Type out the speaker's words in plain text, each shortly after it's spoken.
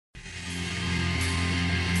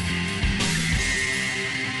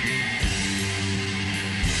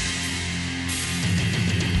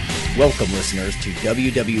Welcome, listeners, to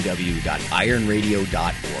www.ironradio.org,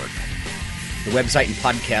 the website and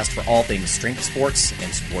podcast for all things strength sports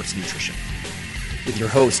and sports nutrition. With your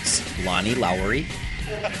hosts, Lonnie Lowery.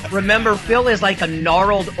 Remember, Phil is like a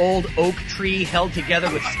gnarled old oak tree held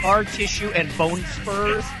together with scar tissue and bone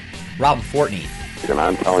spurs. Rob Fortney. And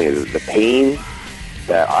I'm telling you, the pain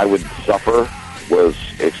that I would suffer was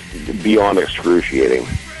beyond excruciating.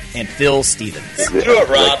 And Phil Stevens. Do it,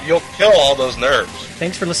 Rob. You'll kill all those nerves.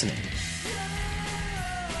 Thanks for listening.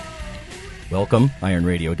 Welcome,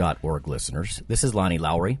 ironradio.org listeners. This is Lonnie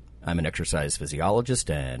Lowery. I'm an exercise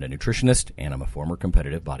physiologist and a nutritionist, and I'm a former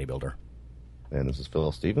competitive bodybuilder. And this is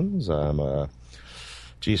Phil Stevens. I'm right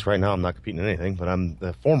now I'm not competing in anything, but I'm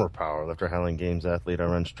the former powerlifter, Highland Games athlete. I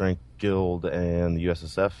run Strength Guild and the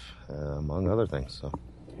USSF, among other things. So,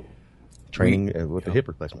 training with the hip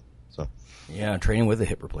replacement. So, yeah, training with a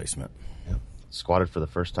hip replacement. Yeah. Squatted for the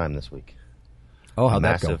first time this week. Oh, how'd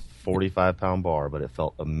that go? Massive 45-pound bar, but it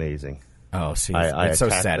felt amazing. Oh, see, it's so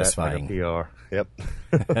satisfying. PR. Yep.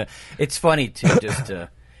 It's funny too,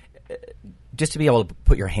 just to be able to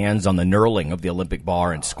put your hands on the knurling of the Olympic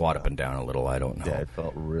bar and squat up and down a little. I don't know. Yeah, it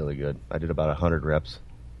felt really good. I did about 100 reps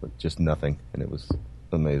with just nothing, and it was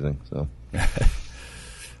amazing. So,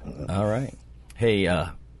 all right. Hey,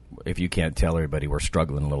 if you can't tell everybody, we're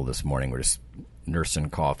struggling a little this morning. We're just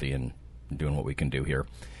nursing coffee and doing what we can do here.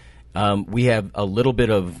 We have a little bit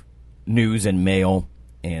of news and mail,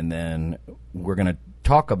 and then we're going to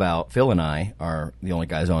talk about, Phil and I are the only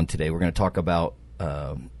guys on today, we're going to talk about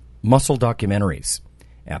muscle documentaries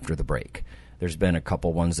after the break. There's been a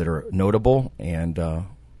couple ones that are notable, and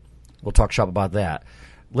we'll talk shop about that.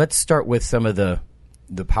 Let's start with some of the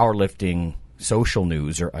powerlifting social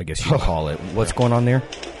news, or I guess you'd call it. What's going on there?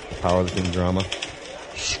 Powerlifting drama.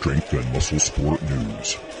 Strength and muscle sport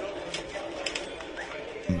news.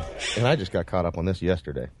 And I just got caught up on this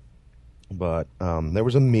yesterday. But there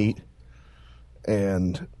was a meet,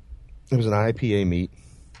 and it was an IPA meet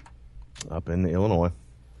up in Illinois.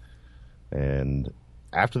 And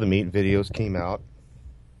after the meet, videos came out,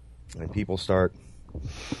 and people that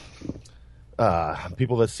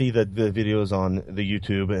see the videos on the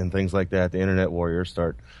YouTube and things like that, the internet warriors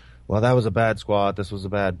start, well, that was a bad squat, this was a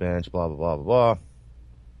bad bench, blah, blah, blah, blah,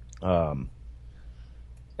 blah.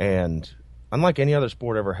 And unlike any other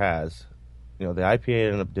sport ever has, you know, the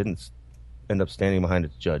IPA didn't end up standing behind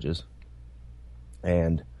its judges,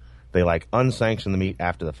 and they unsanctioned the meet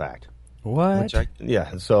after the fact. What?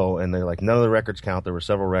 Yeah. So, and they're none of the records count. There were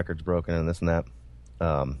several records broken and this and that.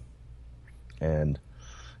 And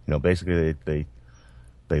basically they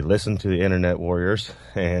listened to the internet warriors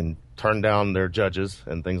and turned down their judges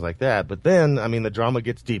and things like that. But then, the drama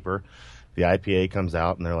gets deeper. The IPA comes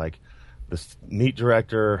out and they're like, the meet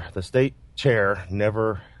director, the state chair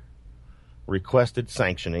never requested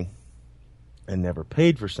sanctioning and never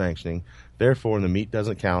paid for sanctioning. Therefore, the meet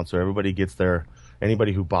doesn't count. So everybody gets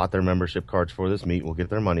anybody who bought their membership cards for this meet will get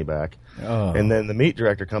their money back. Oh. And then the meet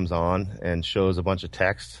director comes on and shows a bunch of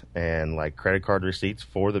text and credit card receipts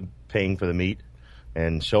for the paying for the meet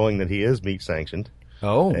and showing that he is meet sanctioned.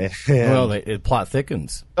 Oh, well, the plot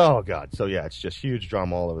thickens. Oh God. So yeah, it's just huge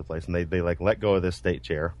drama all over the place. And they let go of this state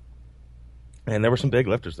chair. And there were some big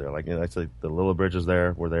lifters there. I'd say the Little Bridges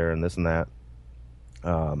were there and this and that.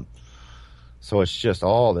 So it's just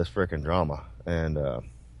all this freaking drama. And,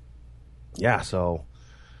 yeah, so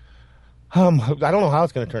I don't know how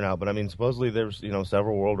it's going to turn out, but supposedly there's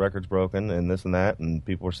several world records broken and this and that, and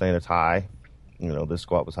people were saying it's high. This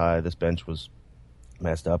squat was high, this bench was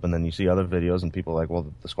messed up, and then you see other videos and people are like,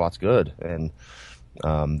 well, the squat's good. And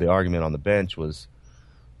the argument on the bench was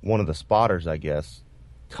one of the spotters, I guess,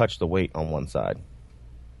 touched the weight on one side.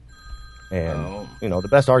 And the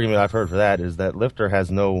best argument I've heard for that is that lifter has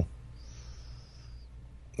no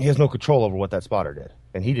control over what that spotter did.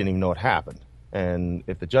 And he didn't even know it happened. And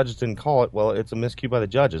if the judges didn't call it, well, it's a miscue by the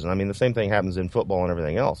judges. And the same thing happens in football and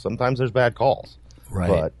everything else. Sometimes there's bad calls. Right.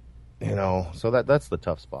 But, so that's the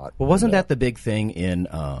tough spot. Well, wasn't that the big thing in,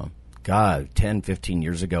 10, 15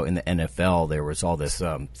 years ago in the NFL? There was all this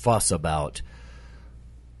fuss about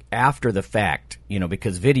after the fact,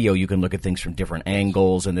 because video, you can look at things from different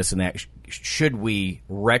angles and this and that. Should we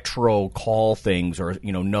retro call things or,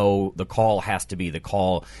 no, the call has to be the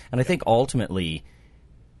call? And I think ultimately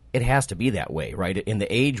it has to be that way, right? In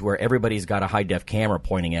the age where everybody's got a high-def camera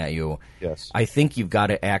pointing at you, yes, I think you've got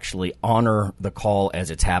to actually honor the call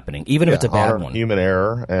as it's happening, even if it's a bad one. Human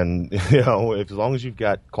error, and, as long as you've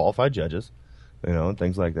got qualified judges, and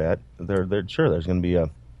things like that, they're sure there's going to be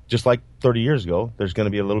just like 30 years ago, there's going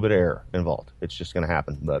to be a little bit of error involved. It's just going to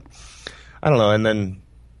happen. But I don't know. And then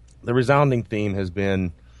the resounding theme has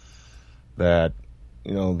been that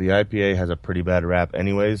the IPA has a pretty bad rap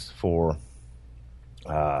anyways for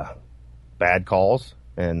bad calls.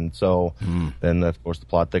 And so then, of course, the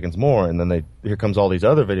plot thickens more. And then here comes all these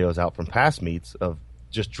other videos out from past meets of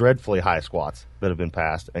just dreadfully high squats that have been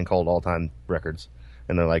passed and called all-time records.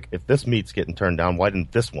 And they're like, if this meet's getting turned down, why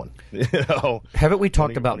didn't this one? Haven't we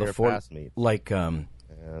talked about before, like,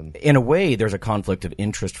 in a way, there's a conflict of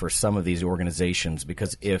interest for some of these organizations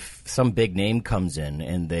because if some big name comes in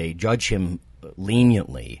and they judge him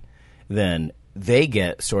leniently, then they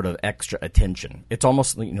get sort of extra attention. It's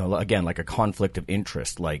almost, again, like a conflict of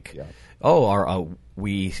interest. Like,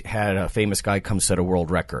 we had a famous guy come set a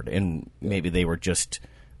world record, and maybe they were just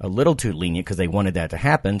a little too lenient because they wanted that to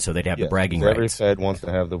happen, so they'd have the bragging rights. Every Fed wants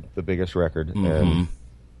to have the biggest record, and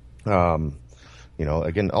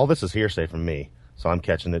again, all this is hearsay from me, so I'm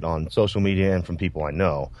catching it on social media and from people I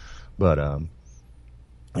know. But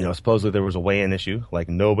supposedly there was a weigh-in issue, like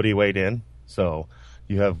nobody weighed in, so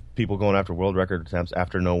you have people going after world record attempts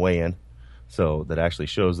after no weigh-in, so that actually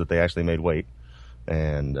shows that they actually made weight.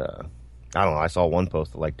 And I don't know. I saw one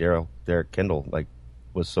post that like Derek Kendall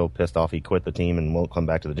was so pissed off he quit the team and won't come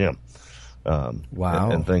back to the gym.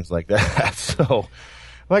 Wow, and things like that. So,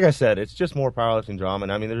 like I said, it's just more powerlifting drama.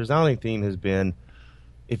 And I mean, the resounding theme has been,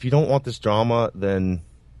 if you don't want this drama, then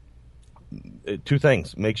two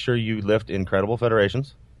things: make sure you lift in credible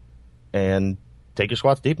federations, and take your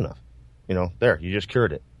squats deep enough. You just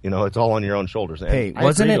cured it. It's all on your own shoulders. And hey,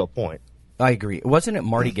 wasn't it? To a point. I agree. Wasn't it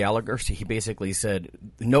Marty Gallagher? He basically said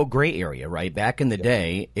no gray area, right? Back in the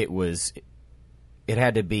day, it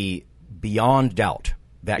had to be beyond doubt.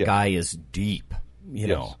 That guy is deep,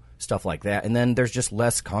 stuff like that. And then there's just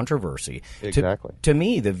less controversy. Exactly. To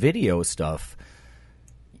me, the video stuff,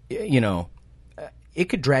 it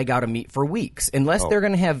could drag out a meet for weeks unless they're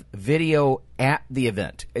going to have video at the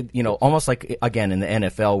event. Almost like, again, in the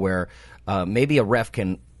NFL where maybe a ref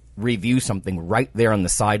can review something right there on the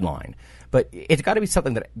sideline. But it's got to be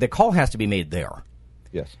something that the call has to be made there.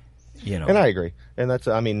 Yes. And I agree. And that's,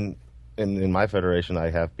 in my federation,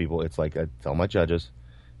 I have people, it's like I tell my judges,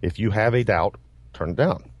 if you have a doubt, turn it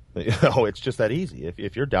down. It's just that easy.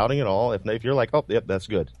 If you're doubting at all, if you're like, oh, yep, that's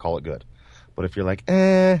good, call it good. But if you're like,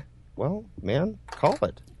 well, man, call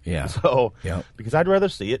it. Yeah. So, because I'd rather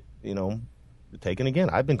see it, taken again.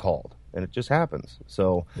 I've been called, and it just happens.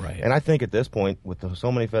 So, right. And I think at this point, with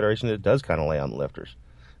so many federations, it does kind of lay on the lifters.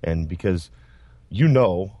 And because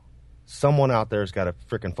someone out there's got a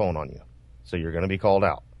freaking phone on you, so you're going to be called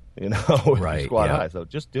out, right? Squat high. So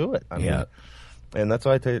just do it. I mean, and that's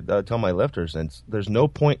why I tell my lifters, and there's no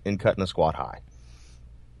point in cutting a squat high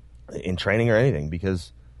in training or anything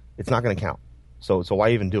because it's not going to count. So why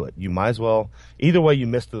even do it? You might as well. Either way, you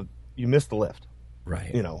missed the lift,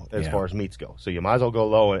 right? As far as meets go. So you might as well go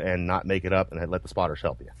low and not make it up and let the spotters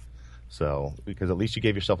help you. So, because at least you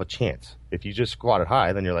gave yourself a chance. If you just squatted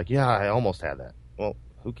high, then you're like, yeah, I almost had that. Well,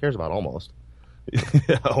 who cares about almost?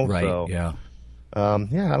 Right, so, yeah. I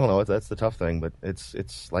don't know. That's the tough thing, but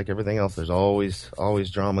it's like everything else. There's always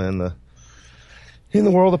drama in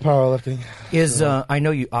the world of powerlifting. I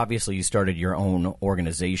know you started your own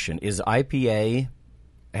organization. Is IPA,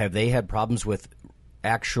 have they had problems with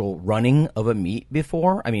actual running of a meet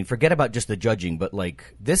before? I mean, forget about just the judging, but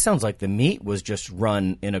this sounds like the meet was just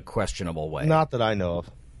run in a questionable way. Not that I know of.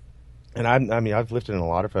 And I've lifted in a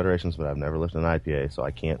lot of federations, but I've never lifted an IPA, so I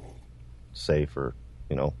can't say from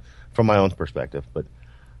my own perspective, but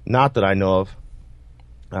not that I know of.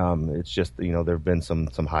 It's just, there have been some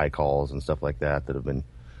high calls and stuff like that have been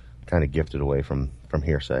kind of gifted away from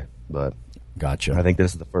hearsay. But gotcha. I think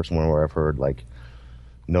this is the first one where I've heard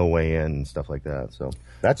no way in and stuff like that. So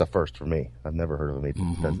that's a first for me. I've never heard of a meet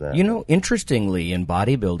that does that. Interestingly, in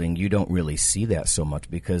bodybuilding, you don't really see that so much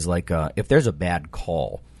because if there's a bad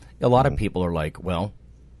call, a lot of people are like, well,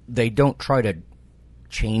 they don't try to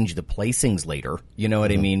change the placings later. You know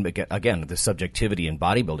what I mean? But again, the subjectivity in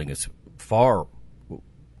bodybuilding is far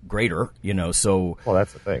greater, so... Well,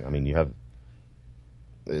 that's the thing. I mean,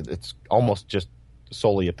 it's almost just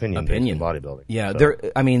solely opinion based in bodybuilding. Yeah, so.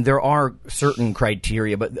 there are certain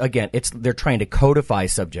criteria, but again, they're trying to codify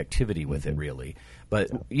subjectivity with it, really.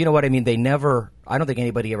 But you know what I mean? I don't think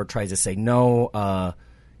anybody ever tries to say, no,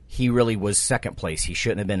 he really was second place. He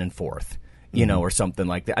shouldn't have been in fourth. Or something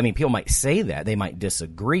like that. I mean, people might say that. They might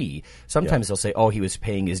disagree. Sometimes they'll say, oh, he was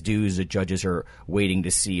paying his dues. The judges are waiting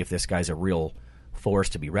to see if this guy's a real force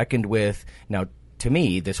to be reckoned with. Now, to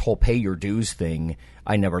me, this whole pay your dues thing,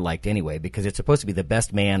 I never liked anyway, because it's supposed to be the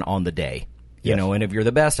best man on the day. And if you're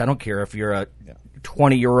the best, I don't care if you're a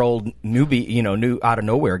 20-year-old newbie, new out of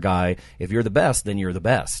nowhere guy. If you're the best, then you're the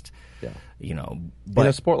best. Yeah. But in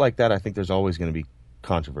a sport like that, I think there's always going to be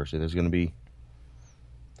controversy. There's going to be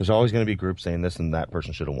there's always going to be groups saying this and that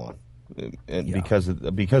person should have won, and because of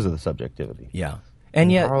the subjectivity. Yeah,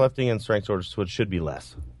 and yet powerlifting and strength should be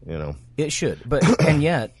less. It should, but and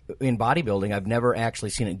yet in bodybuilding, I've never actually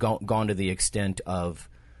seen it gone to the extent of,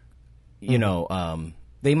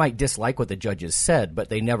 they might dislike what the judges said, but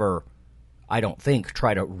they never, I don't think,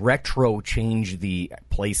 try to retro change the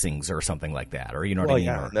placings or something like that, or what I mean?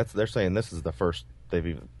 Yeah, they're saying this is the first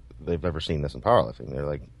they've ever seen this in powerlifting. They're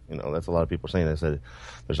like, that's a lot of people saying. They said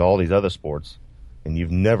there's all these other sports, and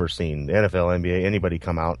you've never seen the NFL, NBA, anybody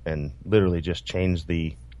come out and literally just change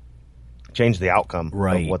the outcome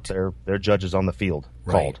of what their judges on the field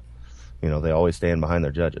called. They always stand behind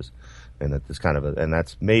their judges, and that's kind of and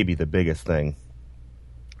that's maybe the biggest thing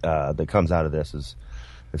that comes out of this is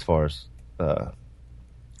as far as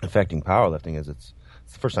affecting powerlifting is it's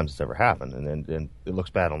the first time it's ever happened, and it looks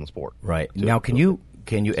bad on the sport. Right. Now, can you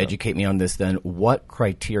educate me on this then? What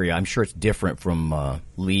criteria? I'm sure it's different from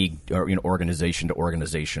league or organization to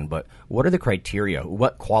organization, but what are the criteria?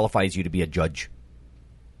 What qualifies you to be a judge?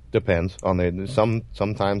 Depends on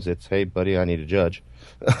sometimes it's, hey buddy, I need a judge.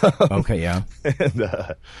 Okay, yeah.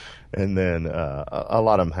 and then a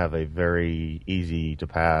lot of them have a very easy to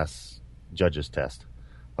pass judges test.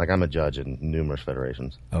 Like I'm a judge in numerous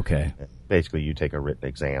federations. Okay. Basically, you take a written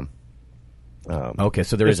exam. Okay,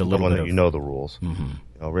 so there is a little bit of you know the rules.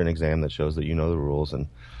 Mm-hmm. A written exam that shows that you know the rules, and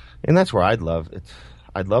that's where I'd love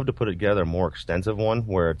to put together a more extensive one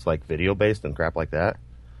where it's like video based and crap like that.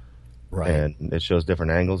 Right. And it shows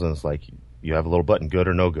different angles, and it's like you have a little button, good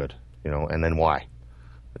or no good, and then why.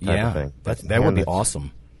 Type of thing. That would be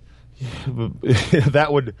awesome. That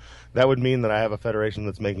would mean that I have a federation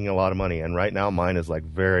that's making a lot of money, and right now mine is like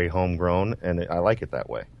very homegrown, and I like it that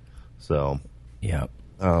way. So yeah.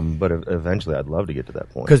 But eventually, I'd love to get to that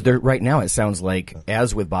point. Because right now, it sounds like,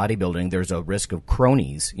 as with bodybuilding, there's a risk of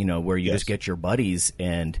cronies. Where you just get your buddies,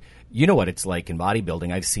 and you know what it's like in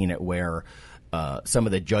bodybuilding. I've seen it where some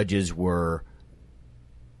of the judges were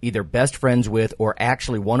either best friends with or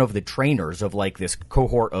actually one of the trainers of like this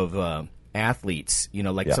cohort of athletes,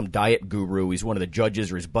 some diet guru. He's one of the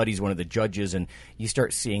judges, or his buddy's one of the judges, and you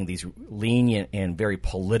start seeing these lenient and very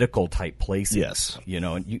political type places. Yes.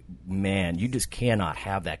 And you just cannot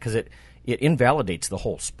have that because it invalidates the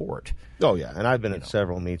whole sport. Oh, yeah. And I've been at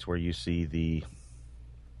several meets where you see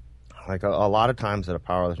a lot of times at a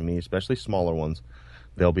powerlifting meet, especially smaller ones,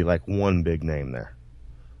 there'll be like one big name there.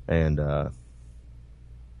 And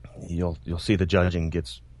you'll see the judging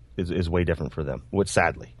is way different for them, which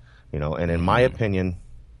sadly. And in my opinion,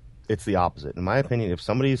 it's the opposite. In my opinion, if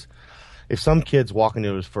some kid's walking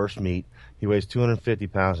into his first meet, he weighs 250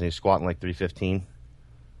 pounds and he's squatting like 315,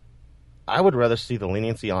 I would rather see the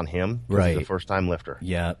leniency on him because he's a first-time lifter.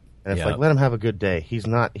 Yeah. And it's like, let him have a good day. He's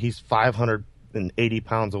 580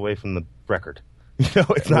 pounds away from the record. It's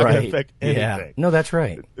not going to affect anything. Yeah. No, that's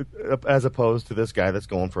right. As opposed to this guy that's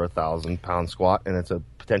going for 1,000-pound squat, and it's a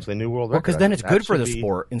potentially new world record. Well, because then it's good for the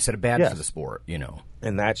sport instead of bad for the sport,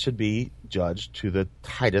 And that should be judged to the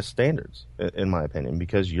tightest standards, in my opinion,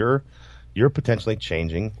 because you're potentially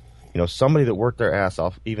changing. Somebody that worked their ass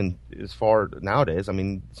off, even as far nowadays. I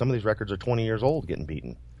mean, some of these records are 20 years old getting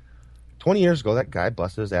beaten. 20 years ago, that guy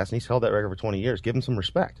busted his ass, and he's held that record for 20 years. Give him some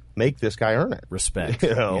respect. Make this guy earn it. Respect.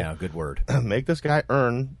 Yeah, good word. Make this guy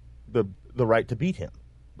earn the right to beat him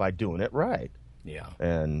by doing it right. Yeah.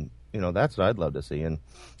 And, that's what I'd love to see. And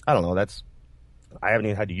I don't know, I haven't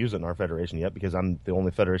even had to use it in our federation yet because I'm the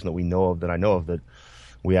only federation that I know of that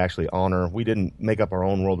we actually honor. We didn't make up our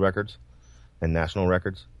own world records and national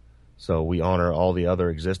records. So we honor all the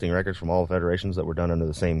other existing records from all the federations that were done under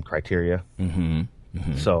the same criteria. Mm-hmm.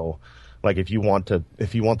 Mm-hmm. So, like if you want the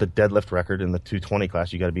deadlift record in the 220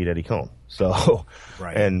 class, you got to beat Eddie Cohn. So,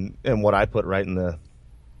 right. And what I put right in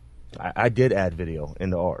I did add video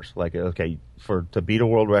into ours. Like, okay, to beat a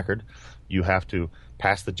world record, you have to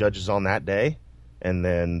pass the judges on that day, and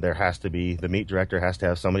then there has to be the meet director has to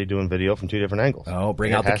have somebody doing video from two different angles. Oh,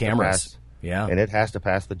 bring out the cameras. Yeah, and it has to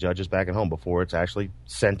pass the judges back at home before it's actually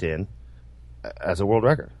sent in as a world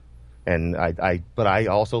record. And but I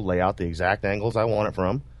also lay out the exact angles I want it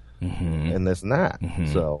from, and this and that. Mm-hmm.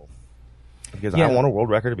 So, because I want a world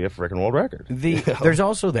record to be a freaking world record. There's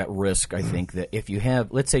also that risk, I think, that if you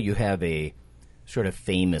have, let's say you have a sort of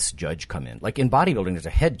famous judge come in, like in bodybuilding, there's a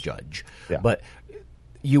head judge, but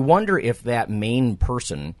you wonder if that main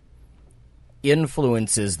person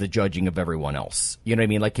influences the judging of everyone else. You know what I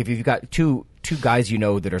mean? Like if you've got two guys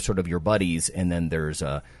that are sort of your buddies, and then there's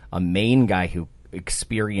a main guy who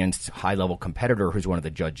experienced high-level competitor who's one of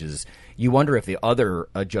the judges, you wonder if the other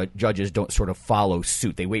judges don't sort of follow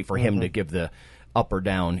suit. They wait for him to give the up or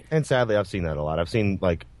down. And sadly, I've seen that a lot. I've seen,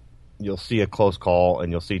 like, you'll see a close call,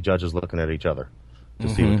 and you'll see judges looking at each other to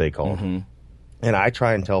see what they called. And I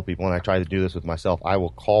try and tell people, and I try to do this with myself, I will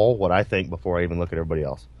call what I think before I even look at everybody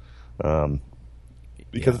else.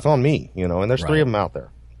 Because it's on me, and there's three of them out there.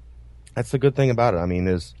 That's the good thing about it. I mean,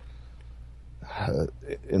 in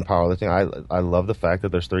powerlifting, I love the fact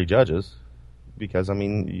that there's three judges because, I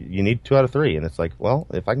mean, you need 2 out of 3. And it's like, well,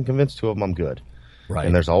 if I can convince 2 of them, I'm good. Right.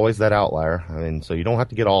 And there's always that outlier. I mean, so you don't have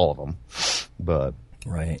to get all of them. But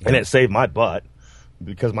right. And it saved my butt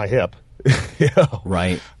because my hip.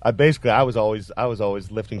 Right. I was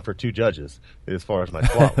always lifting for 2 judges as far as my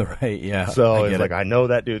squat. Right, yeah. So it's like, I know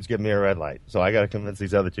that dude's giving me a red light. So I got to convince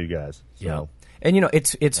these other 2 guys. So. Yeah. And,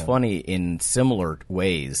 it's funny in similar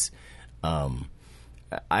ways.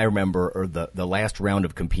 I remember the last round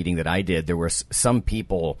of competing that I did, there were some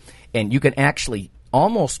people, and you can actually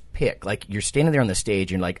almost pick, like you're standing there on the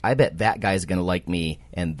stage and you're like, I bet that guy's going to like me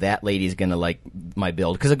and that lady's going to like my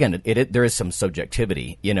build. Because again, there is some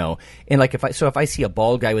subjectivity, and like if I see a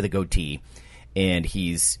bald guy with a goatee and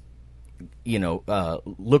he's,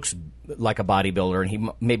 looks like a bodybuilder and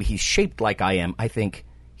maybe he's shaped like I am, I think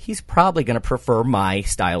he's probably going to prefer my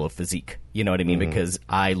style of physique. You know what I mean? Because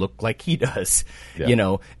I look like he does,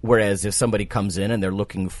 whereas if somebody comes in and they're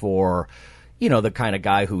looking for, the kind of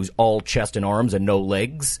guy who's all chest and arms and no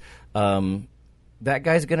legs, that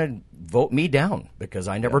guy's going to vote me down because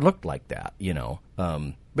I never looked like that,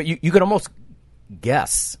 But you could almost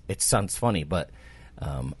guess. It sounds funny, but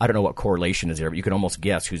I don't know what correlation is there, but you can almost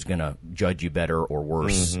guess who's going to judge you better or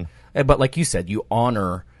worse. But like you said, you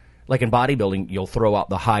honor, like in bodybuilding, you'll throw out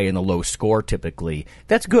the high and the low score typically.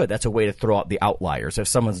 That's good. That's a way to throw out the outliers. If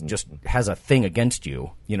someone just has a thing against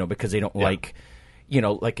you, because they don't like...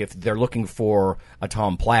 like if they're looking for a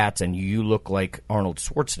Tom Platz and you look like Arnold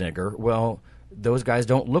Schwarzenegger, well, those guys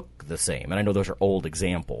don't look the same. And I know those are old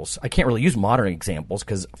examples. I can't really use modern examples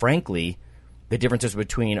because, frankly, the differences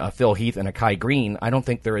between a Phil Heath and a Kai Green, I don't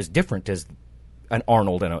think they're as different as an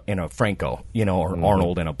Arnold and a Franco, or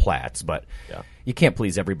Arnold and a Platz. But you can't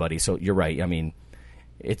please everybody. So you're right. I mean,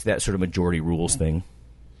 it's that sort of majority rules thing.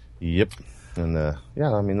 Yep. And,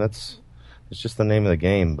 I mean, it's just the name of the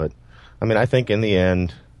game. But, I mean, I think in the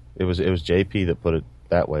end, it was JP that put it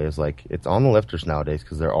that way. It's like, it's on the lifters nowadays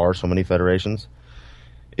because there are so many federations.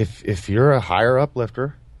 If you're a higher up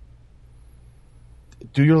lifter,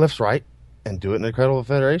 do your lifts right and do it in a credible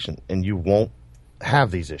federation, and you won't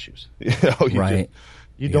have these issues.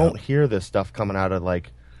 You don't hear this stuff coming out of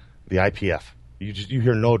like the IPF. You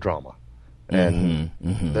hear no drama, and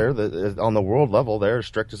they're on the world level, they're as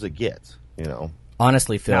strict as it gets.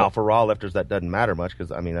 Honestly, Phil. Now, for Raw lifters, that doesn't matter much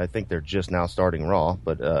because, I mean, I think they're just now starting Raw,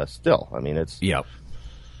 but still, I mean, it's... Yeah.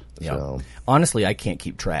 So. Honestly, I can't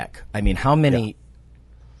keep track. I mean, how many... Yeah.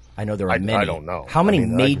 I know there are many. I don't know. How many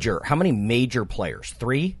major players?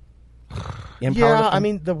 3? In powerlifting? I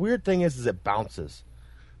mean, the weird thing is it bounces.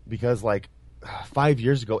 Because, like, 5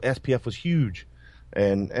 years ago, SPF was huge.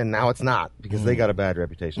 And now it's not because they got a bad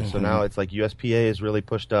reputation. So now it's like USPA is really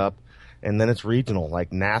pushed up. And then it's regional.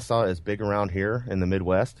 Like NASA is big around here in the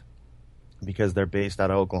Midwest because they're based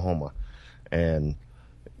out of Oklahoma. And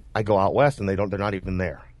I go out west and they're not even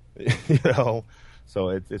there. So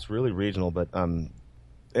it's really regional. But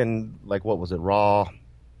and like what was it? Raw,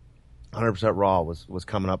 100% Raw was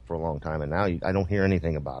coming up for a long time, and now I don't hear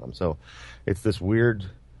anything about them. So it's this weird,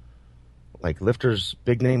 like lifters,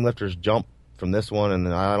 big name lifters jump from this one, and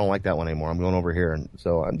I don't like that one anymore. I'm going over here, and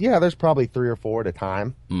so there's probably 3 or 4 at a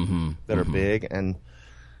time that are big, and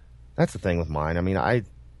that's the thing with mine. I mean,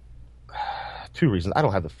 2 reasons. I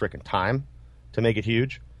don't have the frickin' time to make it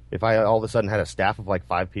huge. If I all of a sudden had a staff of like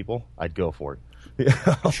 5 people, I'd go for it.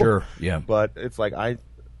 Sure, yeah. But it's like I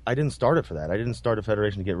didn't start it for that. I didn't start a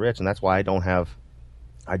federation to get rich, and that's why I don't have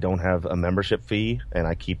a membership fee, and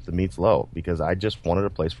I keep the meets low because I just wanted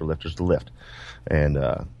a place for lifters to lift, and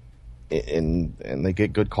they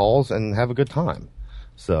get good calls and have a good time.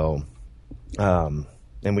 So, and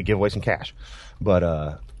we give away some cash,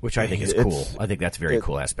 but which I think is cool. I think that's a very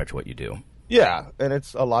cool aspect of what you do. Yeah, and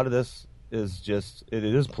it's a lot of this is just it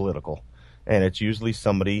is political, and it's usually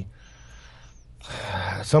somebody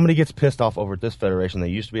gets pissed off over at this federation. They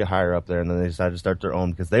used to be a higher up there, and then they decide to start their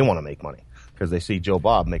own because they want to make money because they see Joe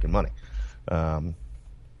Bob making money.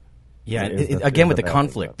 Again, with the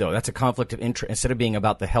conflict, though, that's a conflict of interest. Instead of being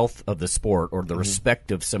about the health of the sport or the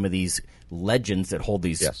respect of some of these legends that hold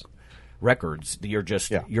these records,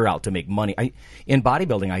 you're out to make money. In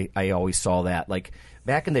bodybuilding, I always saw that. Like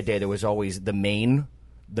back in the day, there was always the main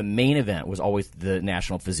event was always the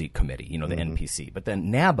National Physique Committee, the NPC. But then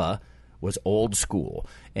NABA was old school,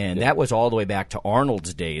 and that was all the way back to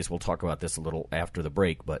Arnold's days. We'll talk about this a little after the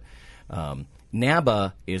break, but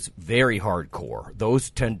NABA is very hardcore. Those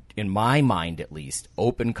tend, in my mind at least,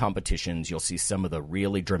 open competitions. You'll see some of the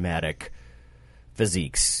really dramatic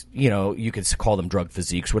physiques. You could call them drug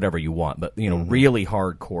physiques, whatever you want, but really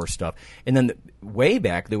hardcore stuff. And then way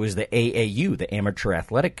back there was the AAU, the Amateur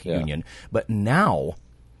Athletic Union. But now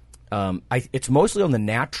it's mostly on the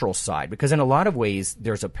natural side, because in a lot of ways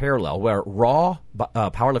there's a parallel where raw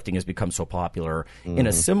powerlifting has become so popular. In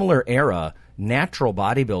a similar era, natural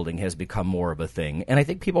bodybuilding has become more of a thing. And I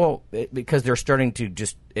think people, because they're starting to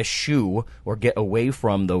just eschew or get away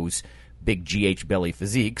from those big GH belly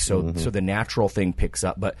physiques, so the natural thing picks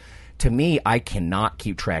up. But to me, I cannot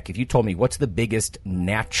keep track. If you told me what's the biggest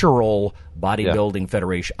natural bodybuilding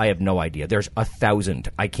federation, I have no idea. There's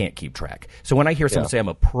 1,000. I can't keep track. So when I hear someone say I'm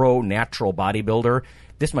a pro natural bodybuilder,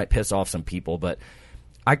 this might piss off some people, but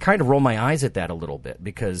I kind of roll my eyes at that a little bit,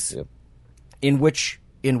 because in which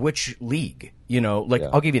league?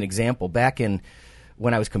 I'll give you an example. Back in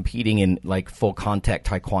when I was competing in like full contact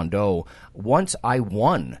taekwondo, once I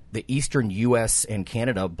won the Eastern U.S. and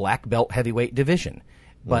Canada black belt heavyweight division,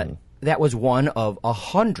 but that was one of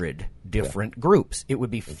 100 different groups. It would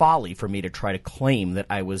be folly for me to try to claim that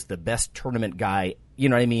I was the best tournament guy. You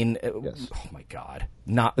know what I mean? Yes. Oh my God,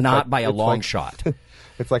 not by a long shot.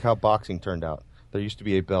 It's like how boxing turned out. There used to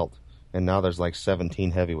be a belt, and now there's like 17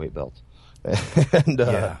 heavyweight belts. And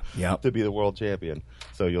to be the world champion,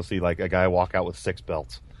 so you'll see like a guy walk out with 6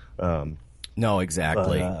 belts. No,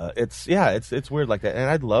 exactly. It's weird like that, and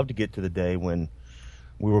I'd love to get to the day when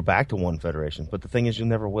we were back to one federation, but the thing is, you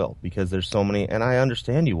never will, because there's so many, and I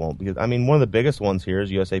understand you won't, because I mean, one of the biggest ones here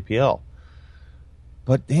is USAPL.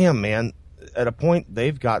 But damn, man, at a point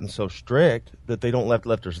they've gotten so strict that they don't let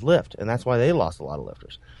lifters lift, and that's why they lost a lot of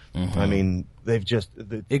lifters. I mean, they've just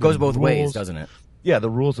it goes both ways, doesn't it? Yeah,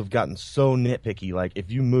 the rules have gotten so nitpicky. Like,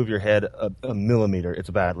 if you move your head a millimeter, it's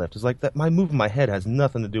a bad lift. It's like that. My moving my head has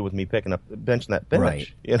nothing to do with me benching that bench.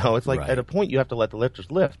 Right. It's like at a point you have to let the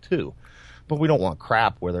lifters lift too. But we don't want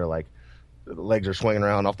crap where they're like, the legs are swinging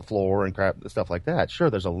around off the floor and crap, stuff like that. Sure,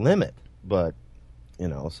 there's a limit, but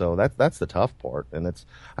so that's the tough part. And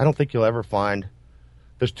I don't think you'll ever find.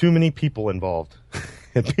 There's too many people involved,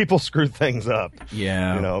 and people screw things up.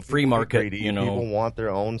 Yeah, free market. People want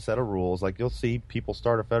their own set of rules. Like, you'll see people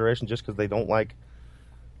start a federation just because they don't like,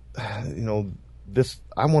 this.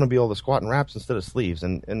 I want to be able to squat and wraps instead of sleeves.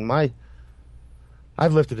 And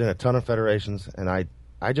I've lifted in a ton of federations, and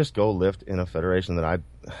I just go lift in a federation that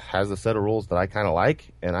has a set of rules that I kind of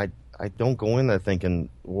like, and I don't go in there thinking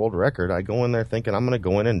world record. I go in there thinking I'm going to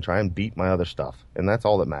go in and try and beat my other stuff, and that's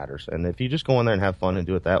all that matters. And if you just go in there and have fun and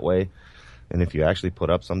do it that way, and if you actually put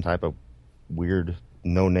up some type of weird,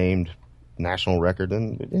 no-named national record,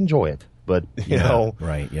 then enjoy it. But,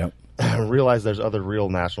 realize there's other real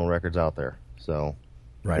national records out there. So,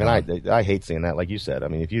 right. And I hate seeing that, like you said. I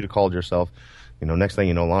mean, if you'd have called yourself, next thing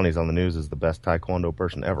you know, Lonnie's on the news as the best taekwondo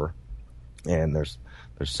person ever, and there's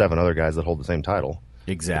 7 other guys that hold the same title.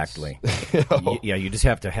 Exactly. You just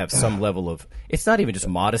have to have some level of. It's not even just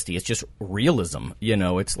modesty; it's just realism.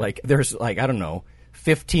 It's like there's like, I don't know,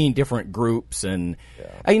 15 different groups, and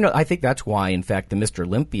I think that's why, in fact, the Mr.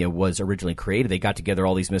 Olympia was originally created. They got together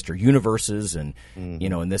all these Mr. Universes and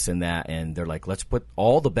and this and that, and they're like, let's put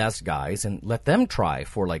all the best guys and let them try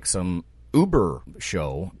for like some Uber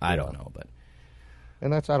show. I don't know, but.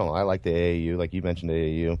 And I don't know. I like the AAU, like you mentioned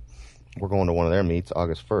AAU. We're going to one of their meets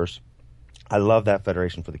August 1st. I love that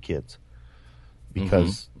federation for the kids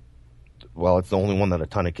because, well, it's the only one that a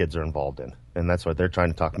ton of kids are involved in. And that's why they're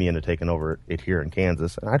trying to talk me into taking over it here in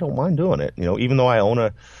Kansas. And I don't mind doing it. Even though I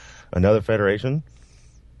own another federation,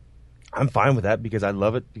 I'm fine with that because I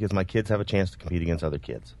love it because my kids have a chance to compete against other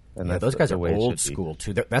kids. And those guys are old school,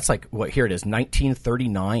 too. That's like, here it is,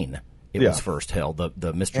 1939 it was first held, the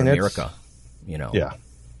Mr. America. Yeah.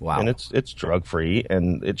 Wow. And it's drug free,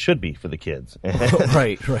 and it should be for the kids.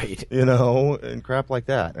 Right. And crap like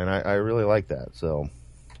that. And I really like that. So,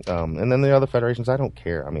 and then the other federations, I don't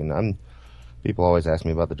care. I mean, people always ask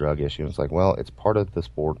me about the drug issue. It's like, well, it's part of the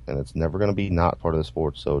sport, and it's never going to be not part of the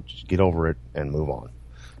sport. So just get over it and move on.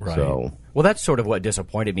 Right. So, well, that's sort of what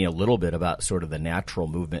disappointed me a little bit about sort of the natural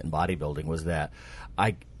movement in bodybuilding was that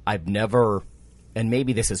I've never. And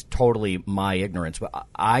maybe this is totally my ignorance, but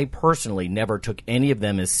I personally never took any of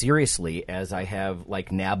them as seriously as I have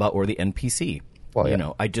like NABA or the NPC.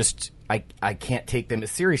 Well, I can't take them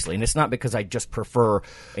as seriously. And it's not because I just prefer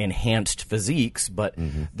enhanced physiques, but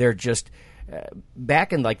they're just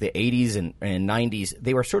back in like the 80s and 90s,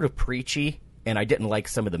 they were sort of preachy. And I didn't like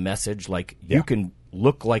some of the message, like you can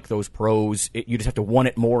look like those pros. You just have to want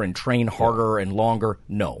it more and train harder and longer.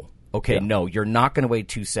 No. Okay, no, you're not going to weigh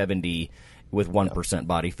 270 with 1%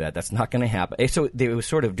 body fat. That's not going to happen. So they were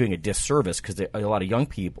sort of doing a disservice because a lot of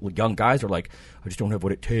young guys are like, I just don't have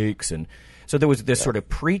what it takes. And so there was this sort of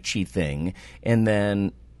preachy thing. And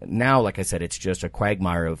then now, like I said, it's just a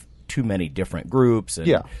quagmire of too many different groups. And,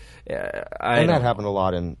 and that happened a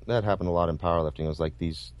lot in powerlifting. It was like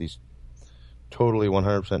these totally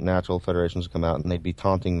 100% natural federations would come out and they'd be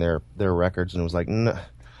taunting their records, and it was like, no,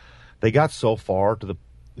 they got so far to the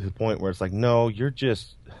point where it's like, no, you're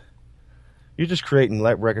just creating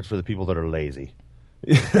records for the people that are lazy.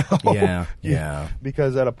 You know? Yeah.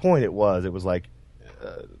 Because at a point it was like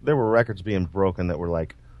there were records being broken that were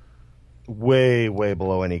like way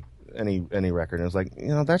below any record, and it's like, you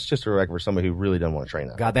know, that's just a record for somebody who really doesn't want to train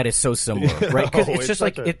that. God, that is so similar, right? Because it's just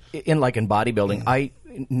like in bodybuilding.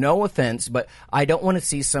 No offense, but I don't want to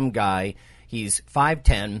see some guy. He's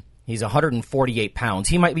 5'10", he's 148 pounds.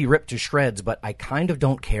 He might be ripped to shreds, but I kind of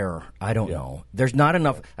don't care. I don't know. There's not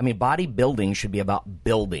enough. I mean, bodybuilding should be about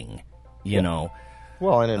building. You know.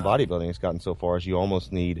 Well, and in bodybuilding, it's gotten so far as you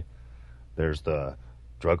almost need. There's the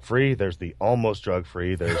drug-free, there's the almost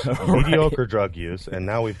drug-free, there's mediocre drug use, and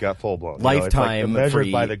now we've got full-blown. Lifetime measured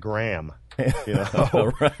free. by the gram. You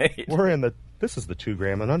know? Right. This is the 2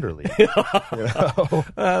 gram and under league. You know?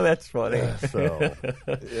 Oh, that's funny. So,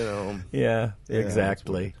 you know. Yeah,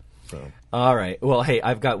 exactly. All right. Well, hey,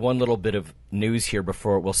 I've got one little bit of news here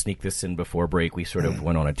before we'll sneak this in before break. We sort of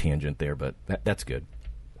went on a tangent there, but that's good.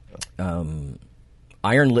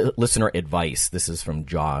 Iron listener advice. This is from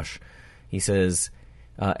Josh. He says,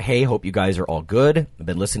 hey, hope you guys are all good. I've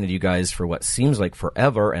been listening to you guys for what seems like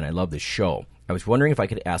forever, and I love this show. I was wondering if I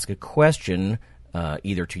could ask a question,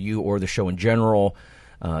 either to you or the show in general.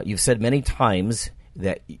 You've said many times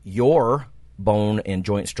that your bone and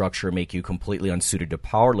joint structure make you completely unsuited to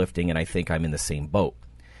powerlifting, and I think I'm in the same boat.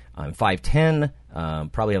 I'm 5'10",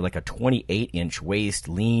 probably have like a 28-inch waist,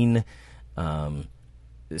 lean,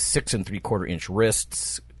 6 3/4-inch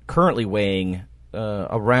wrists, currently weighing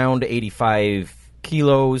around 85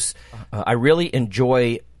 kilos. I really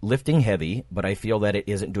enjoy lifting heavy, but I feel that it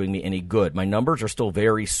isn't doing me any good. My numbers are still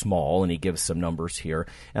very small, and he gives some numbers here,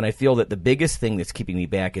 and I feel that the biggest thing that's keeping me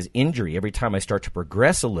back is injury. Every time I start to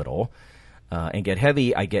progress a little and get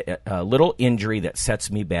heavy, I get a little injury that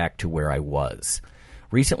sets me back to where I was.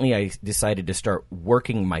 Recently, I decided to start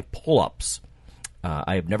working my pull-ups.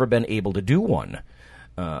 I have never been able to do one.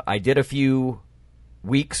 I did a few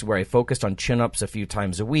weeks where I focused on chin-ups a few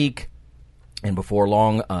times a week, and before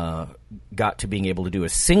long got to being able to do a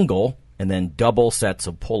single and then double sets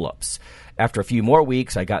of pull-ups. After a few more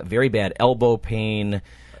weeks, I got very bad elbow pain.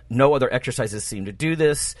 No other exercises seem to do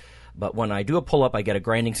this, but when I do a pull-up, I get a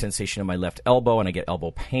grinding sensation in my left elbow, and I get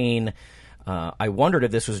elbow pain. I wondered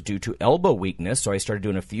if this was due to elbow weakness, so I started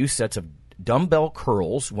doing a few sets of dumbbell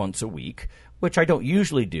curls once a week, which I don't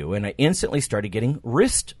usually do, and I instantly started getting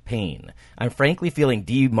wrist pain. I'm frankly feeling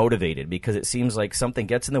demotivated because it seems like something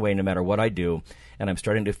gets in the way no matter what I do, and I'm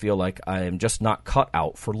starting to feel like I am just not cut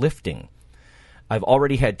out for lifting. I've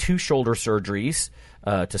already had 2 shoulder surgeries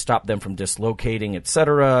to stop them from dislocating,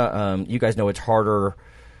 etc. You guys know it's harder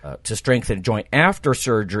to strengthen a joint after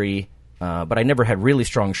surgery, but I never had really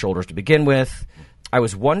strong shoulders to begin with. I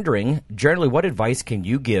was wondering, generally, what advice can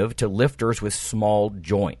you give to lifters with small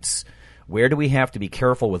joints? Where do we have to be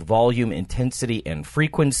careful with volume, intensity, and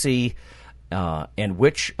frequency? And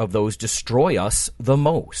which of those destroy us the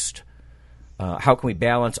most? How can we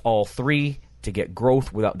balance all 3 to get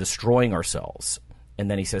growth without destroying ourselves? And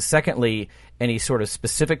then he says, secondly, any sort of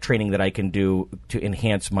specific training that I can do to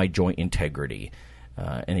enhance my joint integrity.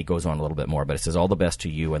 And he goes on a little bit more, but it says, all the best to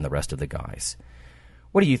you and the rest of the guys.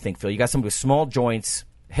 What do you think, Phil? You got somebody with small joints,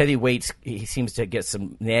 heavy weights. He seems to get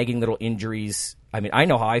some nagging little injuries. I mean, I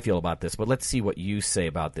know how I feel about this, but let's see what you say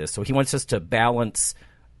about this. So he wants us to balance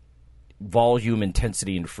volume,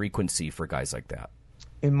 intensity, and frequency for guys like that.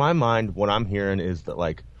 In my mind, what I'm hearing is that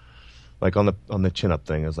like on the chin-up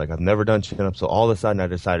thing, is like, I've never done chin-ups, so all of a sudden I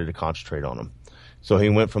decided to concentrate on them. So he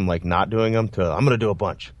went from like not doing them to I'm going to do a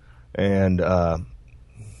bunch. And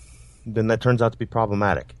then that turns out to be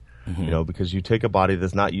problematic, you know, because you take a body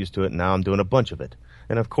that's not used to it, and now I'm doing a bunch of it.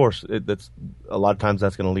 And of course, that's a lot of times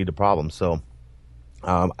that's going to lead to problems. So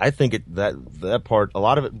I think that part, a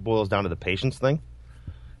lot of it boils down to the patience thing.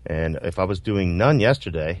 And if I was doing none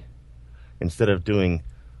yesterday, instead of doing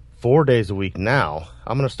 4 days a week now,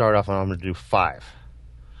 I'm going to start off and I'm going to do 5.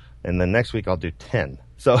 And then next week I'll do 10.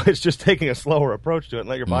 So it's just taking a slower approach to it and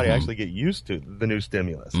let your body actually get used to the new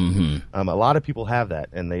stimulus. A lot of people have that,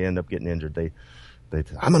 and they end up getting injured.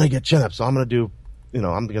 I'm going to get chin-ups, so I'm going to do,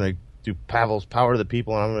 I'm going to do Pavel's Power to the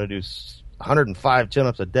People, and I'm going to do 105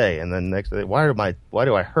 chin-ups a day. And then next day, why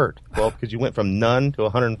do I hurt? Well, because you went from none to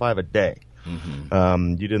 105 a day.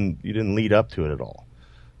 You didn't lead up to it at all.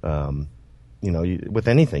 With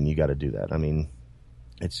anything, you got to do that. I mean,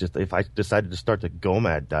 it's just if I decided to start the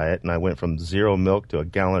GOMAD diet and I went from 0 milk to a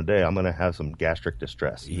gallon a day, I'm going to have some gastric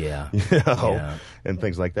distress. Yeah. And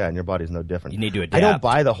things like that. And your body's no different. You need to adapt. I don't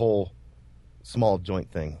buy the whole small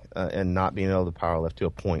joint thing and not being able to power lift to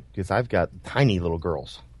a point because I've got tiny little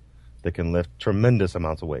girls that can lift tremendous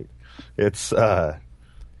amounts of weight. It's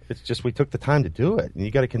just we took the time to do it, and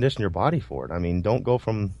you got to condition your body for it. I mean, don't go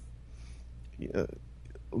from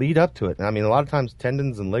lead up to it. I mean, a lot of times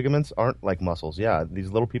tendons and ligaments aren't like muscles. Yeah,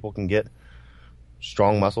 these little people can get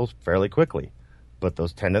strong muscles fairly quickly, but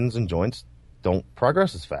those tendons and joints don't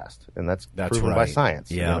progress as fast, and that's proven right. by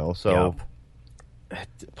science. Yeah. So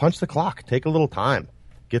punch the clock. Take a little time.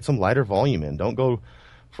 Get some lighter volume in. Don't go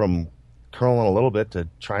from curling a little bit to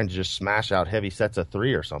trying to just smash out heavy sets of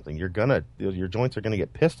 3 or something. Your joints are gonna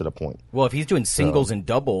get pissed at a point. Well, if he's doing singles and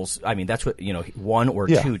doubles, I mean, that's what 1 or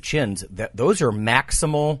 2 chins. Those are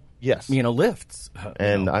maximal. Yes. Lifts.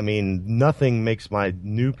 And I mean, nothing makes my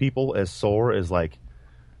new people as sore as like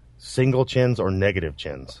single chins or negative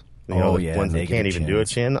chins. Ones that can't even do a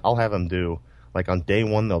chin. I'll have them do like on day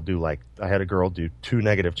 1. They'll do like I had a girl do 2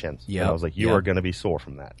 negative chins. Yeah. I was like, you are going to be sore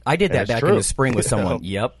from that. I did that back in the spring with someone.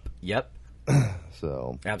 Yep.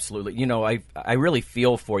 So absolutely, I really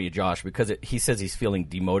feel for you, Josh, because he says he's feeling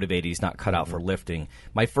demotivated. He's not cut out for lifting.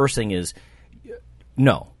 My first thing is,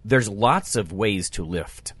 no, there's lots of ways to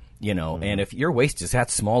lift, and if your waist is that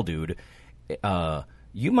small, dude,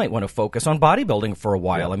 you might want to focus on bodybuilding for a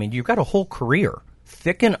while. Yeah. I mean, you've got a whole career.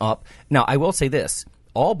 Thicken up. Now, I will say this.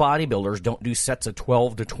 All bodybuilders don't do sets of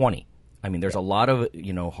 12 to 20. I mean, there's a lot of,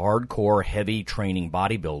 hardcore, heavy training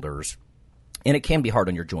bodybuilders, and it can be hard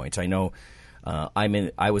on your joints. I know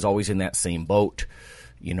I was always in that same boat.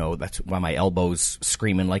 That's why my elbow's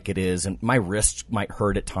screaming like it is, and my wrists might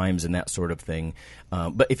hurt at times and that sort of thing.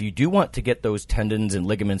 But if you do want to get those tendons and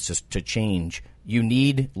ligaments to change, you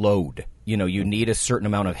need load. You need a certain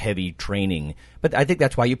amount of heavy training. But I think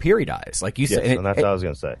that's why you periodize, like you said. And that's what I was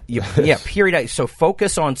going to say. Periodize. So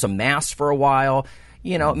focus on some mass for a while.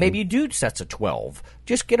 Maybe you do sets of 12.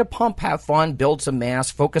 Just get a pump, have fun, build some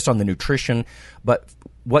mass, focus on the nutrition. But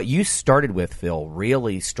what you started with, Phil,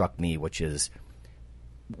 really struck me, which is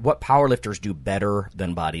what powerlifters do better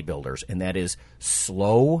than bodybuilders, and that is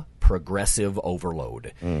slow, progressive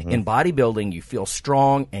overload. In bodybuilding, you feel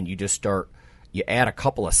strong, and you just you add a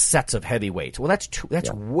couple of sets of heavy weights. Well,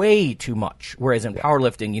 that's way too much. Whereas in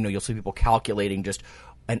powerlifting, you'll see people calculating just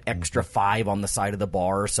an extra 5 on the side of the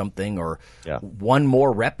bar or something, or 1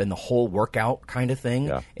 more rep in the whole workout kind of thing.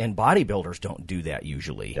 Yeah. And bodybuilders don't do that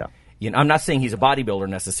usually. Yeah. I'm not saying he's a bodybuilder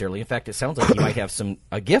necessarily. In fact, it sounds like he might have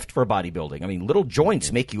a gift for bodybuilding. I mean, little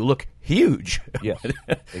joints make you look huge. Yes,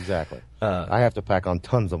 exactly. I have to pack on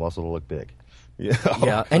tons of muscle to look big.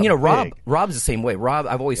 Yeah, and Rob's the same way. Rob,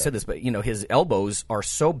 I've always said this, but his elbows are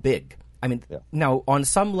so big. I mean, now on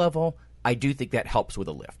some level, I do think that helps with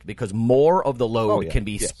a lift because more of the load can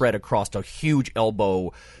be spread across a huge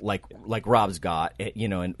elbow, like Rob's got,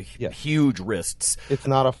 and huge wrists. It's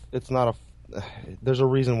not a. There's a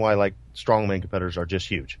reason why like strongman competitors are just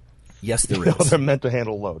huge. Yes, there is. They're meant to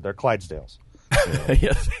handle load. They're Clydesdales.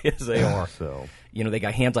 Yes, they are. So they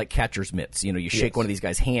got hands like catcher's mitts. You shake one of these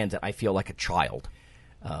guys' hands, and I feel like a child.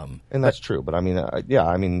 And that's true. But I mean,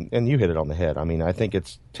 and you hit it on the head. I mean, I think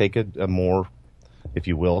it's take a more, if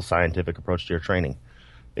you will, scientific approach to your training.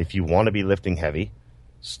 If you want to be lifting heavy,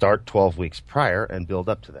 start 12 weeks prior and build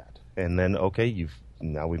up to that. And then,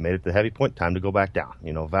 now we made it to the heavy point, time to go back down.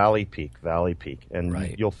 Valley, peak.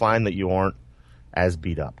 And you'll find that you aren't as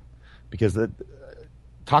beat up. Because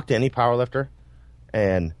talk to any powerlifter,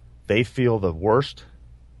 and they feel the worst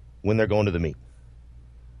when they're going to the meet.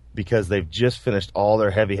 Because they've just finished all their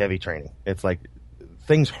heavy training. It's like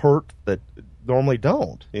things hurt that normally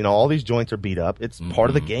don't. All these joints are beat up. It's part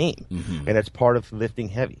of the game. And it's part of lifting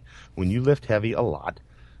heavy. When you lift heavy a lot,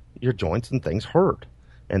 your joints and things hurt.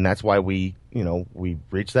 And that's why we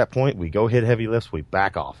reach that point. We go hit heavy lifts. We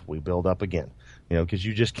back off. We build up again. Because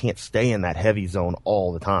you just can't stay in that heavy zone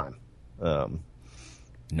all the time.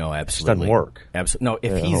 No, absolutely. It just doesn't work. Absolutely. No,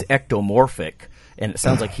 if he's ectomorphic, and it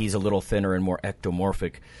sounds like he's a little thinner and more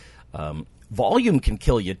ectomorphic, volume can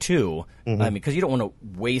kill you too. I mean, because you don't want to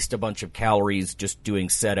waste a bunch of calories just doing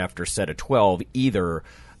set after set of 12 either.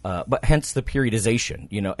 But hence the periodization,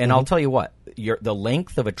 And I'll tell you what, the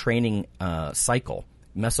length of a training cycle,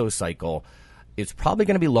 mesocycle, is probably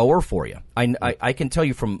going to be lower for you. I can tell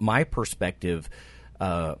you from my perspective,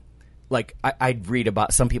 like I'd read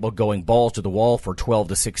about some people going balls to the wall for 12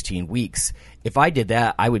 to 16 weeks. If I did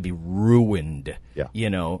that, I would be ruined. Yeah. You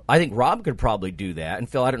know, I think Rob could probably do that. And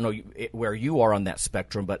Phil, I don't know where you are on that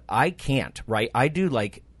spectrum, but I can't, right? I do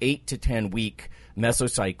like 8 to 10 week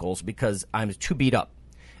mesocycles because I'm too beat up.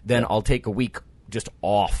 Then I'll take a week just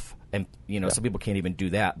off. And, you know, some people can't even do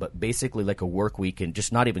that. But basically like a work week and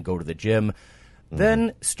just not even go to the gym.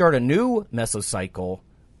 Then start a new mesocycle,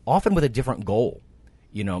 often with a different goal.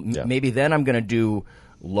 You know, maybe then I'm going to do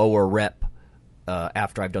lower rep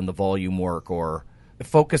after I've done the volume work, or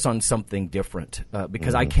focus on something different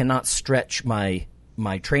because I cannot stretch my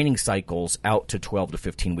training cycles out to 12 to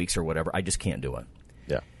 15 weeks or whatever. I just can't do it.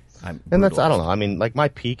 Yeah. And that's, I don't know. I mean, like my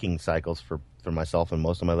peaking cycles for myself and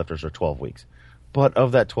most of my lifters are 12 weeks. But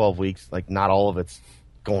of that 12 weeks, like not all of it's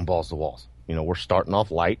going balls to walls. You know, we're starting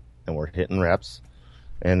off light and we're hitting reps.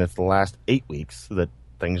 And it's the last 8 weeks that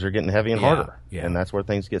things are getting heavy and harder. Yeah. And that's where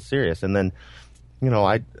things get serious. And then, you know,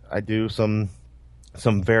 I do some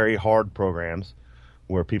very hard programs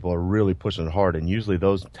where people are really pushing it hard. And usually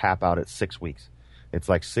those tap out at 6 weeks. It's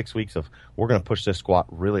like 6 weeks of, we're going to push this squat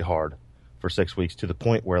really hard for 6 weeks to the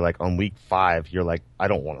point where like on week 5, you're like, I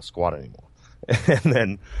don't want to squat anymore. And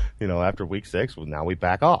then, you know, after week 6, well, now we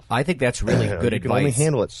back off. I think that's really good advice. You can only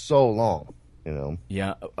handle it so long. You know.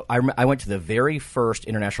 Yeah, I went to the very first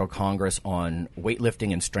International Congress on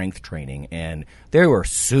weightlifting and strength training, and there were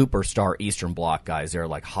superstar Eastern Bloc guys there,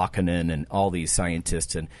 like Hakkinen and all these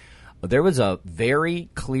scientists, and there was a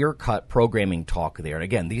very clear-cut programming talk there. And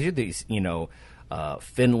again, these are these, you know,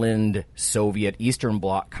 Finland, Soviet, Eastern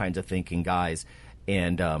Bloc kinds of thinking guys,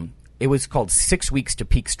 and it was called 6 weeks to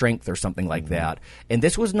peak strength or something like that. And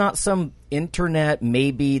this was not some internet,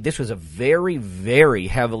 maybe. This was a very, very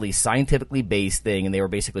heavily scientifically based thing. And they were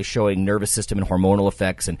basically showing nervous system and hormonal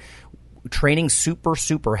effects and training super,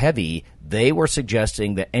 super heavy. They were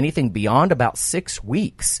suggesting that anything beyond about 6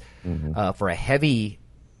 weeks for a heavy,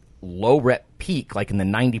 low rep peak, like in the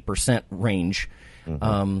 90% range,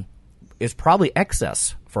 is probably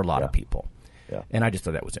excess for a lot of people. Yeah. And I just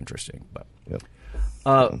thought that was interesting. But.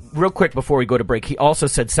 Real quick before we go to break, he also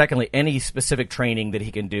said, secondly, any specific training that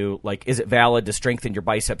he can do, like is it valid to strengthen your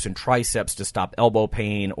biceps and triceps to stop elbow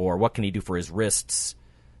pain, or what can he do for his wrists?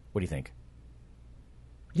 What do you think?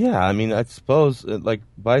 Yeah, I mean, I suppose like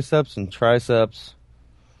biceps and triceps,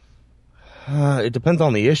 it depends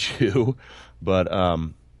on the issue, but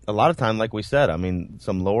a lot of time, like we said, I mean,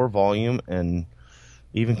 some lower volume and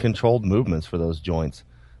even controlled movements for those joints.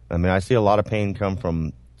 I mean, I see a lot of pain come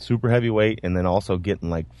from super heavy weight and then also getting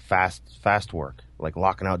like fast work, like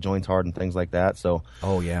locking out joints hard and things like that. So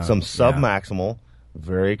some sub-maximal,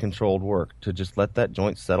 very controlled work to just let that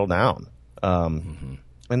joint settle down. And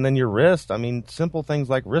then your wrist, I mean, simple things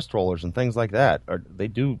like wrist rollers and things like that, they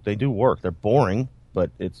do work. They're boring, but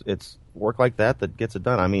it's work like that gets it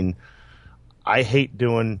done. I mean, I'm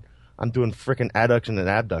doing freaking adduction and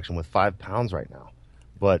abduction with 5 pounds right now,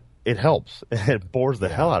 but it helps. It bores the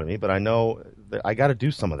hell out of me, but I know I got to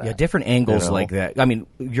do some of that. Yeah, different angles like that. I mean,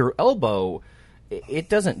 your elbow, it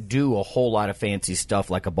doesn't do a whole lot of fancy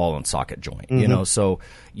stuff like a ball and socket joint, you know. So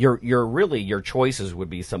your choices would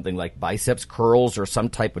be something like biceps curls or some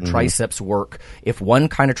type of triceps work. If one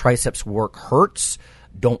kind of triceps work hurts,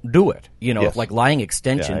 don't do it. You know, like lying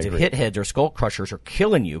extensions, if hit heads or skull crushers are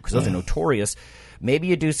killing you because those are notorious. Maybe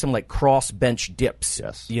you do some like cross bench dips,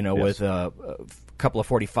 with a couple of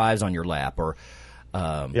 45s on your lap or.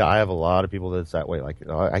 I have a lot of people that's that way. Like,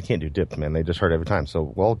 I can't do dips, man. They just hurt every time.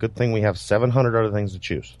 So, well, good thing we have 700 other things to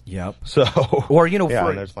choose. Yep. So, or and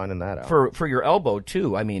there's finding that out. For your elbow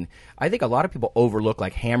too. I mean, I think a lot of people overlook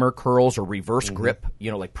like hammer curls or reverse grip.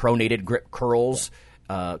 You know, like pronated grip curls,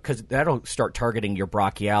 because that'll start targeting your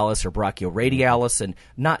brachialis or brachioradialis, and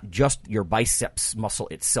not just your biceps muscle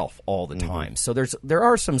itself all the time. So there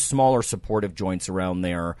are some smaller supportive joints around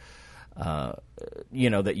there,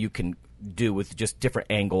 that you can do with just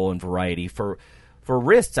different angle and variety. For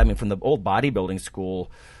wrists, I mean, from the old bodybuilding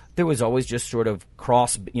school, there was always just sort of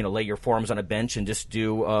lay your forearms on a bench and just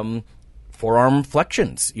do forearm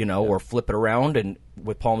flexions, or flip it around and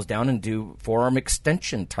with palms down and do forearm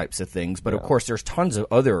extension types of things. But of course, there's tons of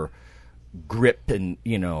other grip and,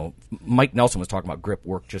 Mike Nelson was talking about grip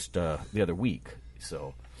work just the other week.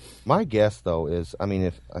 So my guess though is, I mean,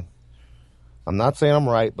 if I'm not saying I'm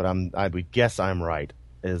right, but I would guess I'm right,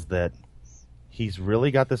 is that he's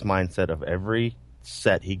really got this mindset of every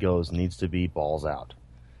set he goes needs to be balls out.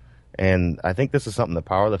 And I think this is something that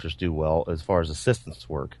powerlifters do well as far as assistance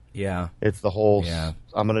work. Yeah. It's the whole,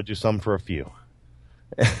 I'm going to do some for a few.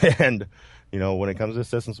 And, when it comes to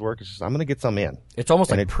assistance work, it's just, I'm going to get some in. It's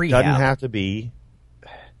almost and like prehab. It doesn't have to be,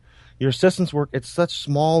 Your assistance work, it's such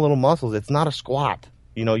small little muscles. It's not a squat.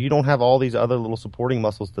 You know, you don't have all these other little supporting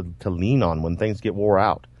muscles to lean on when things get wore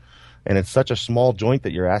out. And it's such a small joint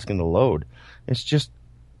that you're asking to load. It's just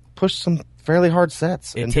push some fairly hard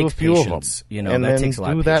sets and do a few of them. You know, and that then takes a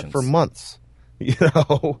lot do of that patience. for months. You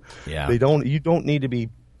know, Yeah. you don't need to be,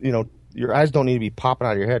 you know, your eyes don't need to be popping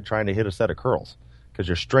out of your head trying to hit a set of curls because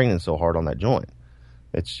you're straining so hard on that joint.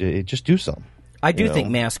 Just do some. I do think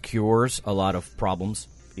mass cures a lot of problems.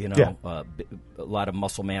 You know, Yeah. A lot of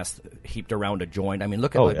muscle mass heaped around a joint. I mean,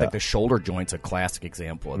 look at Yeah. like the shoulder joint's a classic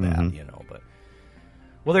example of that. You know, but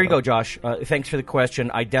well, there you go, Josh. Thanks for the question.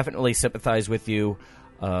 I definitely sympathize with you.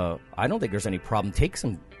 I don't think there's any problem. Take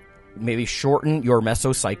some, maybe shorten your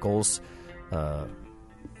mesocycles.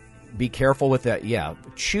 Be careful with that. Yeah,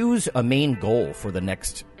 choose a main goal for the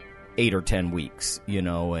next 8 or 10 weeks. You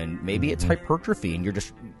know, and maybe it's hypertrophy, and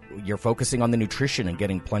you're focusing on the nutrition and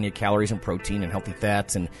getting plenty of calories and protein and healthy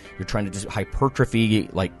fats, and you're trying to just hypertrophy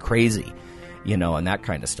like crazy, you know, and that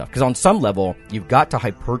kind of stuff. Because on some level, you've got to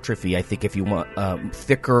hypertrophy, I think, if you want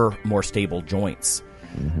thicker, more stable joints,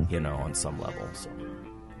 you know, on some level. So.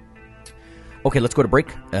 Okay, let's go to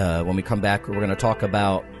break. When we come back, we're going to talk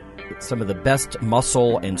about some of the best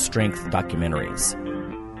muscle and strength documentaries.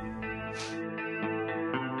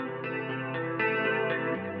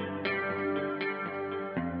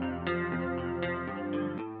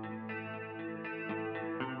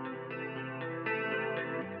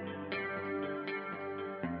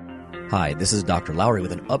 Hi, this is Dr. Lowry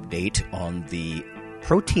with an update on the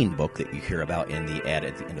protein book that you hear about in the ad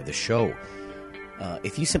at the end of the show.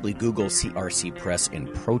 If you simply Google CRC Press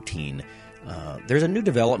and protein, there's a new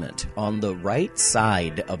development. On the right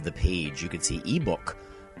side of the page, you can see ebook,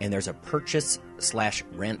 and there's a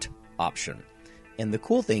purchase/rent option. And the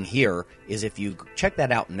cool thing here is if you check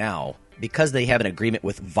that out now, because they have an agreement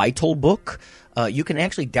with VitalBook, you can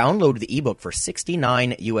actually download the ebook for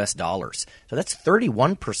 $69 US. So that's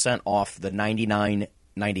 31% off the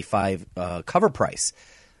 $99.95 cover price.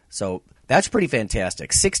 So that's pretty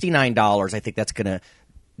fantastic. $69, I think that's going to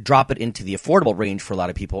drop it into the affordable range for a lot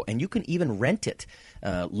of people, and you can even rent it.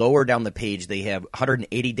 Lower down the page, they have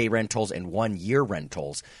 180-day rentals and 1-year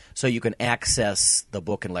rentals, so you can access the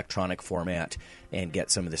book in electronic format and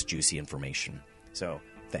get some of this juicy information. So,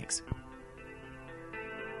 thanks.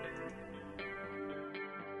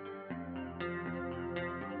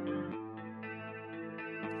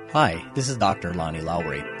 Hi, this is Dr. Lonnie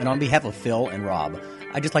Lowry, and on behalf of Phil and Rob,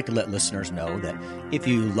 I'd just like to let listeners know that if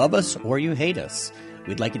you love us or you hate us,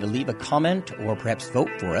 we'd like you to leave a comment or perhaps vote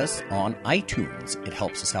for us on iTunes. It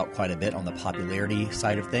helps us out quite a bit on the popularity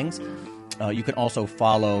side of things. You can also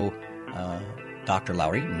follow Dr.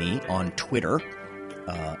 Lowry, me, on Twitter.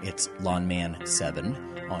 It's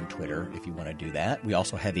Lawnman7 on Twitter if you want to do that. We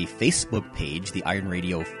also have a Facebook page, the Iron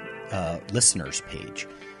Radio listeners page.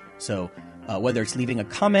 So whether it's leaving a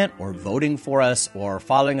comment or voting for us or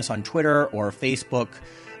following us on Twitter or Facebook,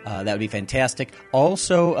 that would be fantastic.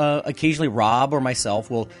 Also, occasionally Rob or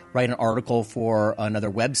myself will write an article for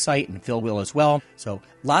another website, and Phil will as well. So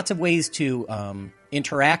lots of ways to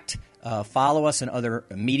interact, follow us in other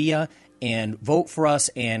media, and vote for us,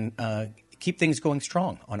 and keep things going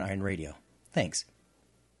strong on Iron Radio. Thanks.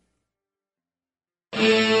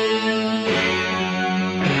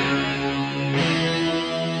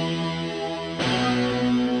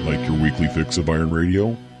 Like your weekly fix of Iron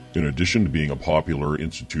Radio? In addition to being a popular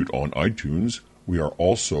institute on iTunes, we are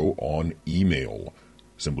also on email.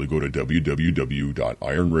 Simply go to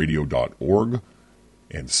www.ironradio.org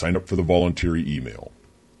and sign up for the voluntary email.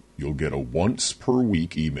 You'll get a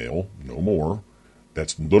once-per-week email, no more.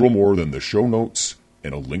 That's little more than the show notes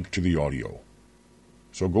and a link to the audio.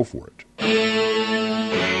 So go for it.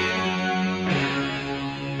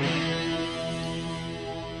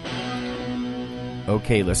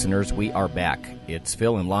 Okay, listeners, we are back. It's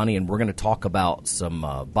Phil and Lonnie, and we're going to talk about some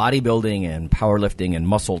bodybuilding and powerlifting and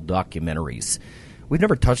muscle documentaries. We've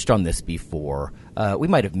never touched on this before. We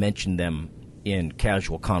might have mentioned them in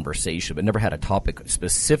casual conversation, but never had a topic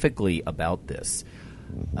specifically about this.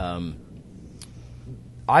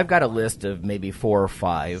 I've got a list of maybe 4 or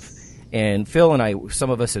 5, and Phil and I, some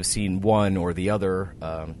of us have seen one or the other,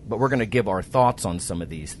 but we're going to give our thoughts on some of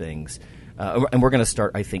these things. And we're going to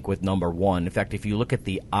start, I think, with number 1. In fact, if you look at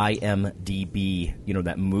the IMDb,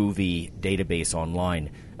 that movie database online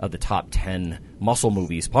of the top 10 muscle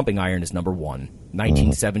movies, Pumping Iron is number 1,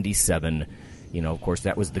 1977. Of course,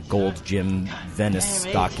 that was the Gold's Gym Venice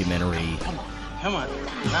documentary. Come on.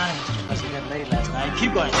 Nice. Let's get late last night.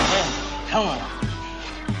 Keep going. Come on.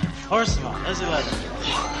 Horse them on. Let's do it.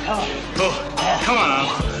 Come on. Oh, come on now.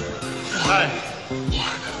 5,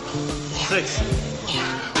 6,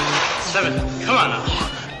 7. Come on now.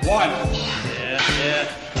 1. Yeah.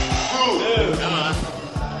 2. Come on.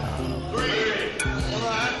 3. Come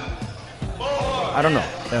on. 4. I don't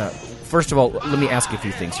know. First of all, let me ask you a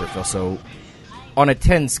few things here, Phil. So, on a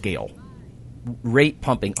 10 scale, rate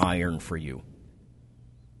pumping iron for you.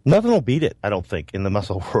 Nothing will beat it, I don't think, in the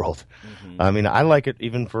muscle world. Mm-hmm. I mean, I like it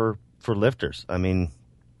even for lifters. I mean,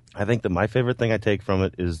 I think that my favorite thing I take from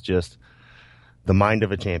it is just the mind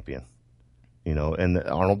of a champion. You know, and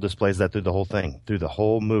Arnold displays that through the whole thing. Through the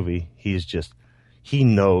whole movie, he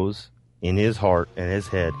knows in his heart and his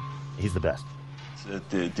head he's the best.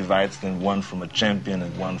 It divides then one from a champion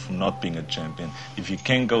and one from not being a champion. If you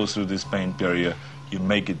can go through this pain barrier, you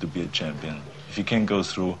make it to be a champion. If you can't go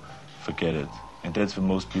through, forget it. And that's what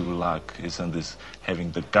most people lack, is on this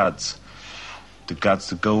having the guts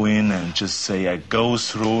to go in and just say, I go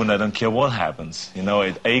through and I don't care what happens. You know,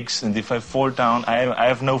 it aches, and if I fall down, I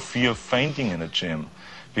have no fear of fainting in a gym,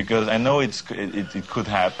 because I know it could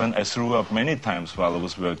happen. I threw up many times while I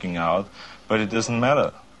was working out, but it doesn't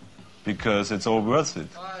matter, because it's all worth it.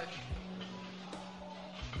 5.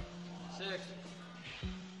 6.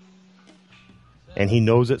 And he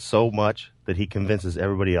knows it so much that he convinces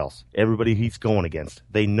everybody else. Everybody he's going against,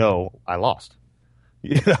 they know I lost.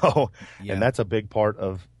 You know? Yeah. And that's a big part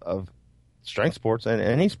of strength sports and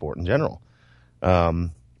any sport in general.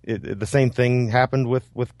 The same thing happened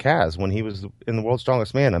with Kaz when he was in the World's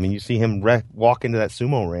Strongest Man. I mean, you see him walk into that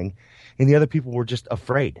sumo ring, and the other people were just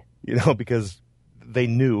afraid, you know, because they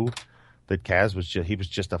knew that Kaz was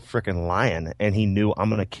just a freaking lion, and he knew, I'm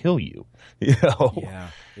going to kill you, you know?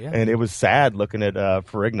 Yeah. And it was sad looking at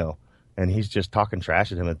Ferrigno, and he's just talking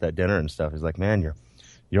trash at him at that dinner and stuff. He's like, man,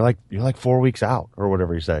 you're like 4 weeks out, or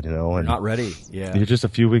whatever he said, you know, and not ready. Yeah. You're just a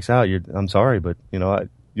few weeks out. I'm sorry, but you know,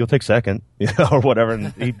 you'll take second, you know, or whatever.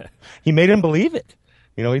 And he made him believe it.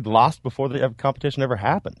 You know, he'd lost before the competition ever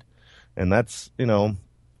happened. And that's, you know,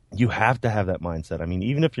 you have to have that mindset. I mean,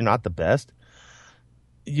 even if you're not the best,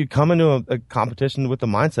 you come into a competition with the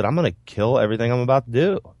mindset, I'm going to kill everything I'm about to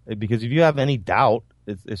do. Because if you have any doubt,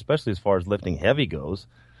 especially as far as lifting heavy goes,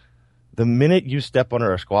 the minute you step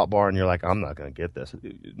under a squat bar and you're like, I'm not going to get this,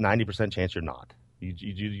 90% chance you're not.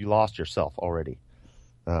 You lost yourself already.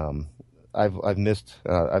 I've missed,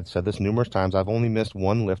 I've said this numerous times, I've only missed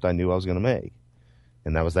one lift I knew I was going to make.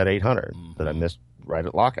 And that was that 800 that I missed right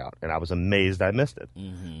at lockout. And I was amazed I missed it.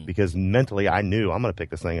 Because mentally I knew I'm going to pick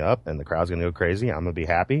this thing up and the crowd's going to go crazy. I'm going to be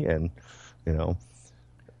happy. And, you know,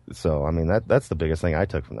 so, I mean, that's the biggest thing I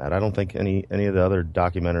took from that. I don't think any of the other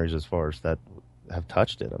documentaries as far as that have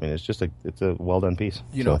touched it. I mean, it's a well done piece.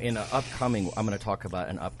 You know, in an upcoming, I'm going to talk about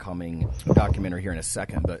an upcoming documentary here in a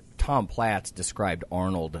second, but Tom Platz described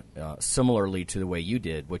Arnold similarly to the way you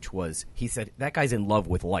did, which was, he said, that guy's in love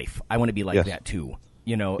with life. I want to be like that too.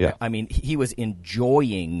 You know, I mean, he was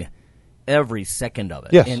enjoying every second of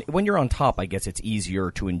it. Yes. And when you're on top, I guess it's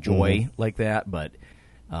easier to enjoy like that, but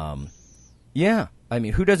yeah. I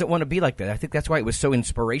mean, who doesn't want to be like that? I think that's why it was so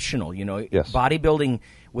inspirational. You know, bodybuilding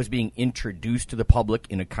was being introduced to the public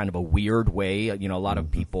in a kind of a weird way. You know, a lot of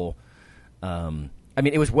people, I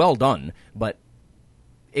mean, it was well done, but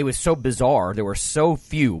it was so bizarre. There were so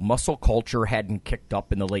few. Muscle culture hadn't kicked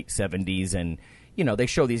up in the late 70s. And, you know, they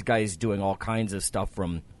show these guys doing all kinds of stuff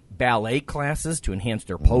from ballet classes to enhance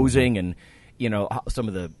their posing and, you know, some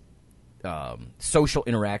of the social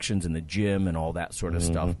interactions in the gym and all that sort of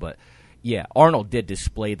stuff. But yeah, Arnold did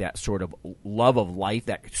display that sort of love of life,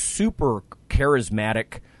 that super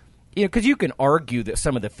charismatic, you know, because you can argue that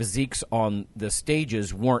some of the physiques on the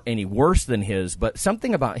stages weren't any worse than his, but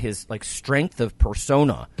something about his, like, strength of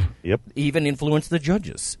persona even influenced the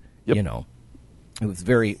judges, you know. It was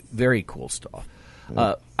very, very cool stuff.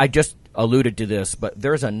 I just alluded to this, but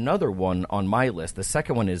there's another one on my list. The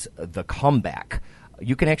second one is The Comeback.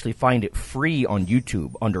 You can actually find it free on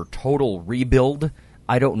YouTube under Total Rebuild.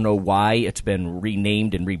 I don't know why it's been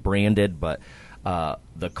renamed and rebranded, but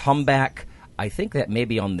The Comeback, I think that may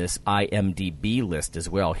be on this IMDb list as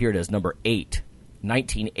well. Here it is, number 8,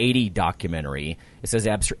 1980 documentary. It says,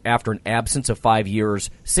 after an absence of 5 years,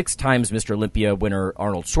 6 times Mr. Olympia winner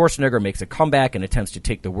Arnold Schwarzenegger makes a comeback and attempts to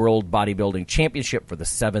take the World Bodybuilding Championship for the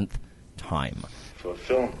 7th time. For a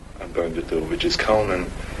film I'm going to do, which is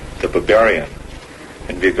Conan the Barbarian,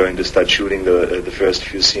 and we're going to start shooting the first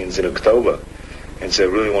few scenes in October. And so I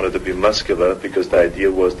really wanted to be muscular because the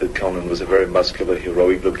idea was that Conan was a very muscular,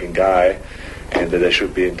 heroic-looking guy and that I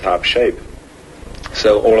should be in top shape.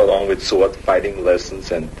 So all along with sword fighting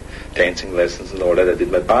lessons and dancing lessons and all that, I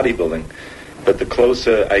did my bodybuilding. But the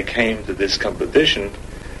closer I came to this competition,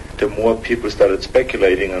 the more people started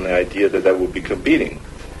speculating on the idea that I would be competing.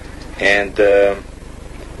 And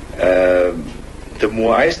the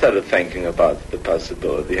more I started thinking about the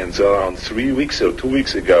possibility. And so around 3 weeks or 2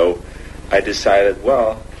 weeks ago, I decided,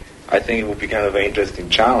 well, I think it would be kind of an interesting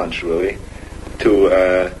challenge, really,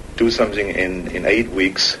 to do something in 8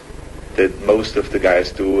 weeks that most of the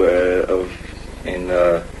guys do in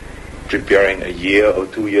preparing a year or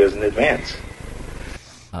 2 years in advance.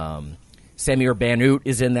 Samir Bannout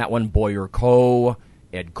is in that one, Boyer Coe,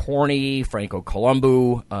 Ed Corney, Franco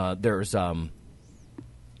Colombo. There's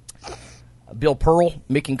Bill Pearl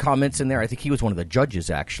making comments in there. I think he was one of the judges,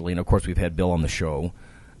 actually. And, of course, we've had Bill on the show.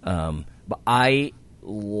 But I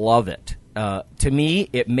love it. To me,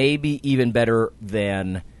 it may be even better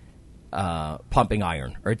than Pumping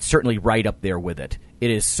Iron, or it's certainly right up there with it. It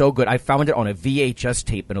is so good. I found it on a VHS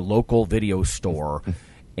tape in a local video store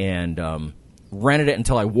and rented it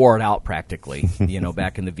until I wore it out practically,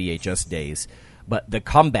 back in the VHS days. But the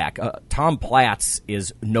comeback, Tom Platz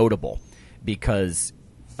is notable because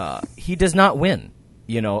he does not win.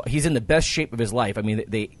 He's in the best shape of his life. I mean,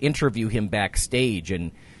 they interview him backstage,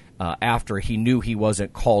 and after he knew he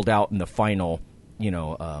wasn't called out in the final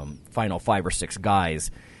 5 or 6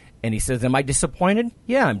 guys, and he says, "Am I disappointed?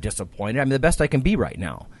 Yeah, I'm disappointed. I'm the best I can be right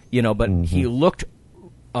now." But he looked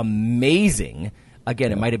amazing.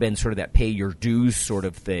 Again, it might have been sort of that pay your dues sort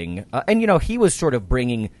of thing. And, he was sort of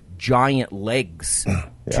bringing giant legs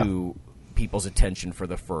to people's attention for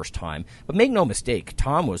the first time. But make no mistake,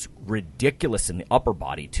 Tom was ridiculous in the upper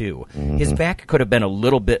body, too. His back could have been a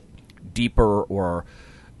little bit deeper or,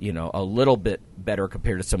 a little bit better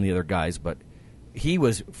compared to some of the other guys. But he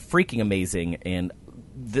was freaking amazing. And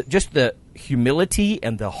just the humility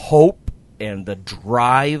and the hope and the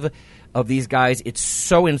drive of these guys, it's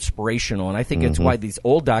so inspirational, and I think it's why these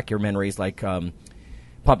old documentaries like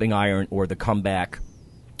Pumping Iron or The Comeback,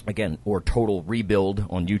 again, or Total Rebuild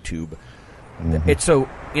on YouTube, it's so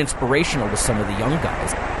inspirational to some of the young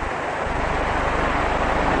guys.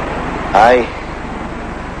 I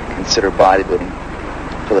consider bodybuilding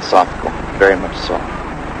philosophical, very much so.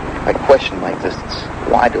 I question my existence.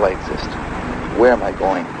 Why do I exist? Where am I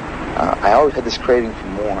going? I always had this craving for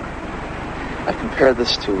more. I compare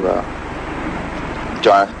this to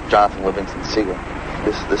Jonathan Livingston Seagull.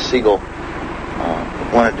 This Seagull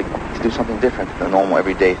wanted to do something different than the normal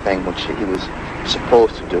everyday thing which he was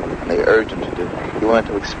supposed to do, and they urged him to do. He wanted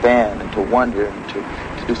to expand and to wonder and to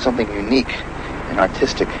do something unique and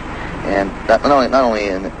artistic, and not only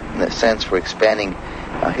in the sense for expanding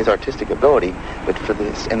his artistic ability, but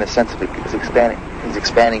in the sense of his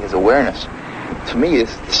expanding his awareness. To me,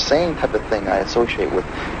 it's the same type of thing I associate with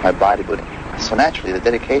my bodybuilding. So naturally, the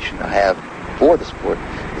dedication I have for the sport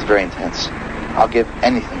is very intense. I'll give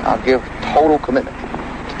anything. I'll give total commitment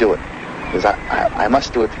to do it, because I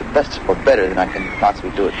must do it to the best or better than I can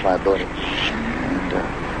possibly do it to my ability. And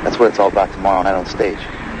that's what it's all about tomorrow night on stage.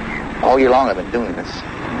 All year long I've been doing this,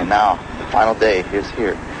 and now the final day here's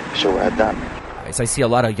here to show what I've done. I see a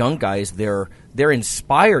lot of young guys, they're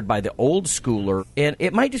inspired by the old schooler, and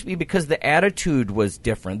it might just be because the attitude was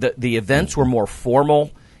different. The events were more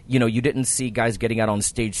formal. You didn't see guys getting out on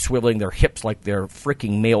stage swiveling their hips like they're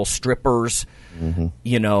freaking male strippers.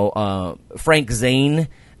 Frank Zane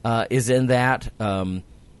is in that.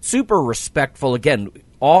 Super respectful. Again,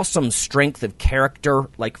 awesome strength of character.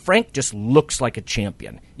 Like, Frank just looks like a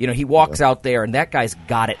champion. He walks out there, and that guy's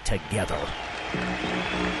got it together.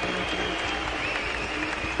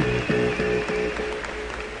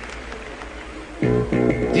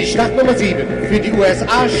 Die Startnummer 7 für die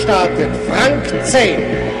USA startet Frank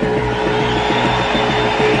Zane.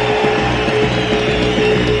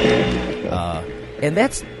 And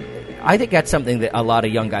I think that's something that a lot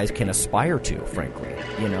of young guys can aspire to, frankly.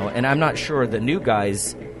 And I'm not sure the new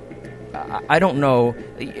guys, I don't know,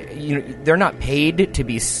 they're not paid to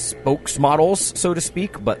be spokesmodels, so to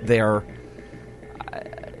speak, but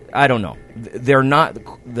I don't know. They're not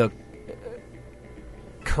the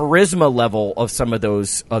charisma level of some of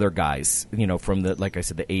those other guys, from the, like I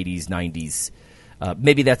said, the 80s, 90s.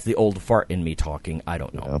 Maybe that's the old fart in me talking. I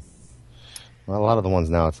don't know. Yeah. Well, a lot of the ones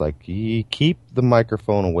now, it's like, you keep the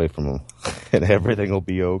microphone away from them, and everything will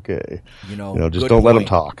be okay. Just don't let them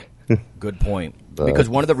talk. Good point. Because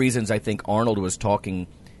one of the reasons I think Arnold was talking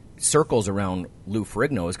circles around Lou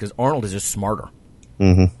Ferrigno is because Arnold is just smarter.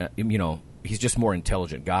 He's just a more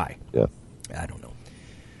intelligent guy. Yeah. I don't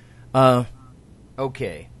know.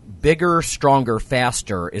 Okay. Bigger, Stronger,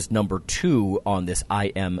 Faster is number 2 on this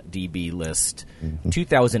IMDb list.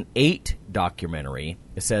 2008 documentary.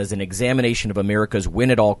 It says, an examination of America's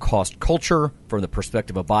win-at-all-cost culture from the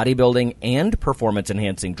perspective of bodybuilding and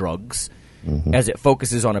performance-enhancing drugs as it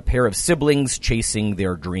focuses on a pair of siblings chasing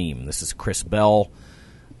their dream. This is Chris Bell.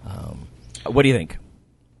 What do you think?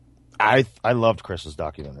 I loved Chris's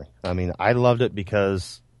documentary. I mean, I loved it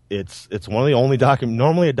because it's one of the only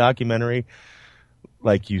normally a documentary,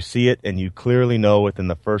 like you see it and you clearly know within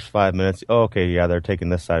the first 5 minutes, oh, okay, yeah, they're taking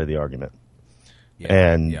this side of the argument.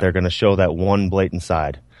 Yeah, they're going to show that one blatant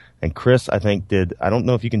side. And Chris, I think, I don't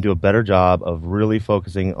know if you can do a better job of really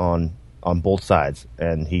focusing on both sides.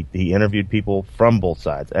 And he interviewed people from both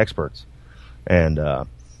sides, experts. And, I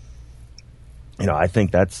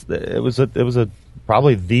think it was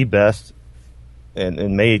probably the best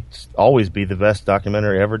and may always be the best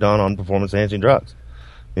documentary ever done on performance-enhancing drugs.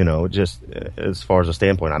 Just as far as a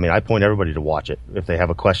standpoint. I mean, I point everybody to watch it if they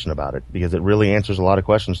have a question about it, because it really answers a lot of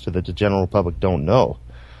questions that the general public don't know.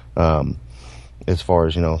 As far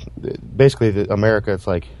as, basically America, it's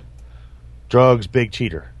like drugs, big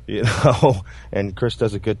cheater, and Chris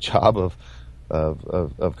does a good job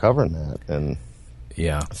of covering that. And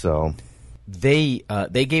yeah, so they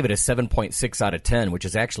gave it a 7.6 out of 10, which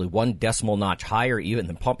is actually one decimal notch higher even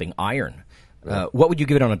than pumping iron. What would you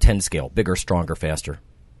give it on a 10 scale? Bigger, stronger, faster?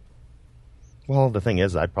 Well, the thing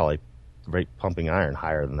is, I'd probably rate pumping iron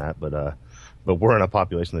higher than that, but we're in a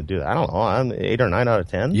population that do that. I don't know. I'm 8 or 9 out of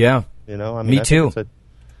 10. Yeah. I mean, me too.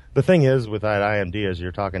 The thing is with that IMD is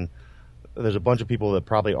you're talking, there's a bunch of people that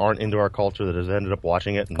probably aren't into our culture that has ended up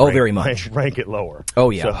watching it and very much. rank it lower. Oh,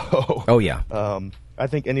 yeah. So, I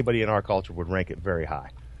think anybody in our culture would rank it very high.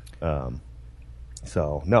 No,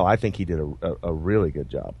 I think he did a really good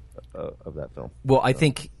job of that film. Well, I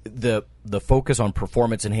think the focus on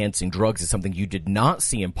performance-enhancing drugs is something you did not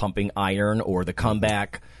see in Pumping Iron or The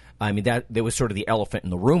Comeback. I mean, that was sort of the elephant in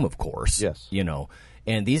the room, of course. Yes.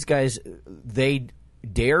 And these guys, they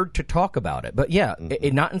dared to talk about it. But, yeah,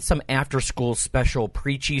 not in some after-school special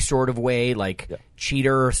preachy sort of way, like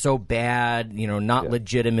cheater, so bad, not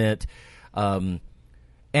legitimate. And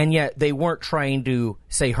yet they weren't trying to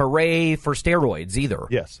say hooray for steroids either.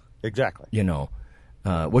 Yes, exactly.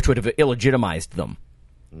 Which would have illegitimized them,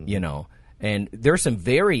 And there's some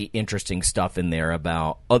very interesting stuff in there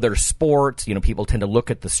about other sports. People tend to look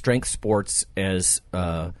at the strength sports as,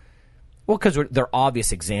 because they're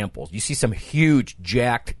obvious examples. You see some huge,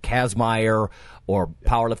 jacked Kazmaier or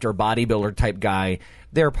powerlifter, bodybuilder type guy.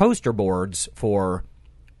 They're poster boards for,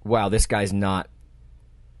 wow, this guy's not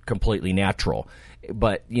completely natural.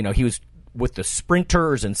 But, he was with the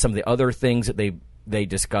sprinters and some of the other things that they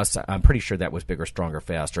discussed. I'm pretty sure that was bigger, stronger,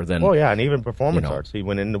 faster than. Oh yeah, and even performance arts. He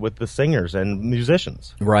went in with the singers and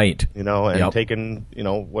musicians, right? And taking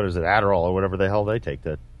what is it, Adderall or whatever the hell they take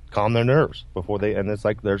to calm their nerves before they. And it's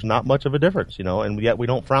like there's not much of a difference, and yet we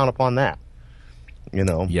don't frown upon that.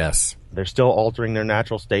 Yes, they're still altering their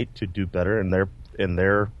natural state to do better in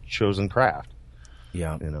their chosen craft.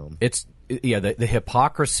 Yeah, it's. Yeah, the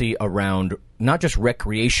hypocrisy around not just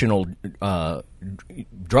recreational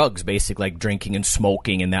drugs, basically, like drinking and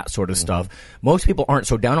smoking and that sort of stuff. Most people aren't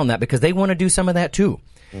so down on that because they want to do some of that too.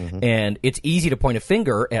 And it's easy to point a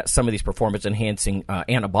finger at some of these performance-enhancing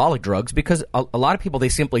anabolic drugs because a lot of people, they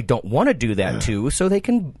simply don't want to do that too, so they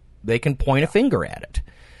can point a finger at it.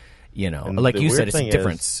 And like you said, it's a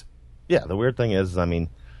difference. The weird thing is, I mean,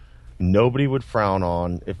 nobody would frown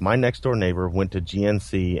on if my next door neighbor went to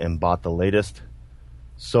GNC and bought the latest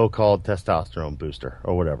so-called testosterone booster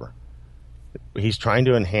or whatever. He's trying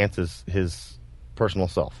to enhance his personal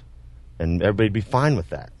self, and everybody'd be fine with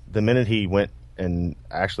that. The minute he went and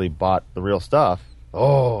actually bought the real stuff,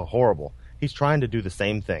 oh, horrible. He's trying to do the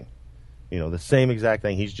same thing, the same exact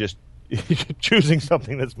thing. He's just choosing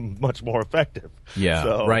something that's much more effective. Yeah,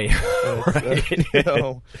 so, right.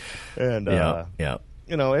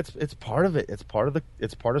 It's part of it. It's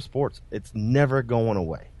part of sports. It's never going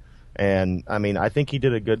away. And I mean, I think he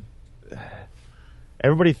did a good.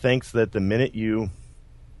 Everybody thinks that the minute you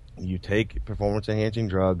take performance enhancing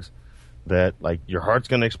drugs, that like your heart's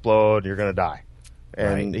going to explode, you're going to die,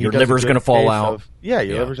 and your liver's going to fall out. Your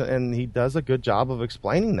liver's, and he does a good job of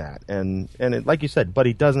explaining that. And like you said, but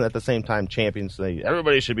he doesn't at the same time champion say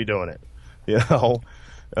everybody should be doing it,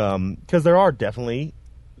 because there are definitely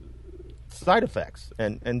side effects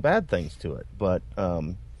and bad things to it, but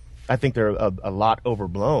I think they're a lot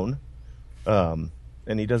overblown, and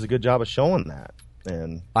he does a good job of showing that.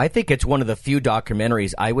 And I think it's one of the few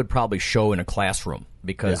documentaries I would probably show in a classroom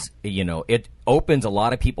because it opens a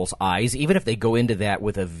lot of people's eyes, even if they go into that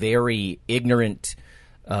with a very ignorant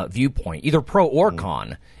viewpoint, either pro or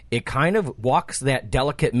con. It kind of walks that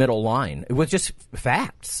delicate middle line with just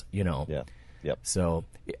facts, Yeah. Yep. So,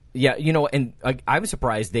 yeah, and I was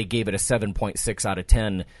surprised they gave it a 7.6 out of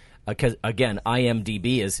 10 because, again,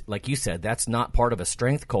 IMDb is, like you said, that's not part of a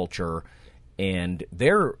strength culture, and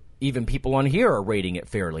they're even people on here are rating it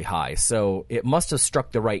fairly high. So it must have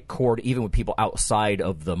struck the right chord even with people outside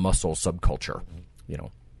of the muscle subculture, you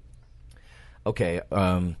know. Okay,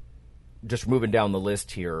 just moving down the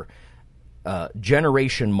list here.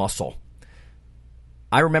 Generation Muscle.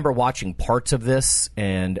 I remember watching parts of this,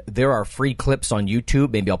 and there are free clips on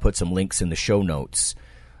YouTube. Maybe I'll put some links in the show notes.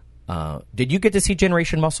 Did you get to see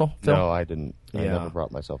Generation Muscle, Phil? No, I didn't. I never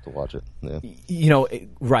brought myself to watch it. Yeah. You know,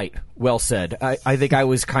 right. Well said. I think I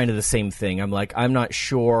was kind of the same thing. I'm like, I'm not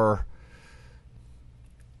sure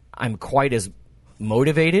I'm quite as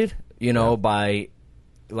motivated, you know, by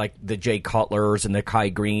like the Jay Cutlers and the Kai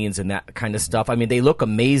Greens and that kind of stuff. I mean, they look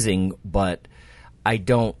amazing, but I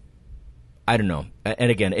don't know. And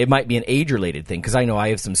again, it might be an age-related thing because I know I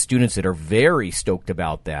have some students that are very stoked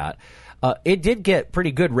about that. It did get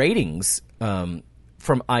pretty good ratings from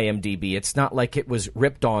IMDb. It's not like it was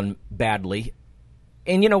ripped on badly.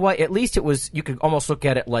 And you know what? At least it was, you could almost look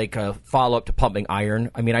at it like a follow-up to Pumping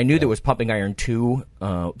Iron. I mean, I knew there was Pumping Iron 2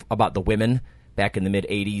 about the women back in the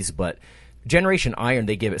mid-'80s, but Generation Iron,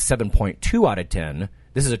 they give it 7.2 out of 10.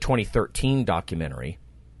 This is a 2013 documentary.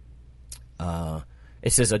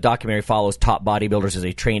 It says a documentary follows top bodybuilders as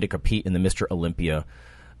they train to compete in the Mr. Olympia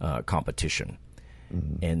competition.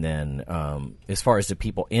 Mm-hmm. And then as far as the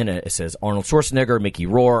people in it, it says Arnold Schwarzenegger, Mickey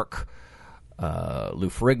Rourke, Lou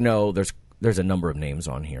Ferrigno. There's a number of names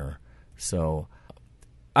on here. So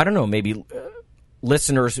I don't know, maybe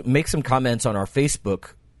listeners make some comments on our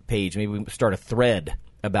Facebook page. Maybe we start a thread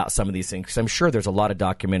about some of these things because I'm sure there's a lot of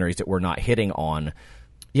documentaries that we're not hitting on.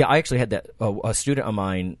 Yeah, I actually had that a student of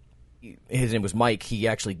mine, his name was Mike, he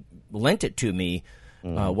actually lent it to me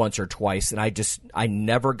once or twice, and I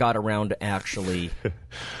never got around to actually...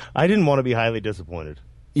 I didn't want to be highly disappointed. So,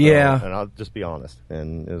 yeah. And I'll just be honest.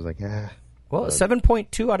 And it was like, Well,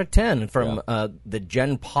 7.2 out of 10 from the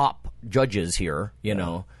Gen Pop judges here, you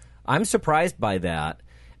know. I'm surprised by that,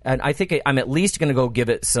 and I think I'm at least going to go give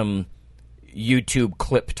it some YouTube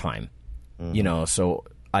clip time, you know, so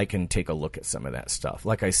I can take a look at some of that stuff.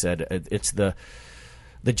 Like I said, it's the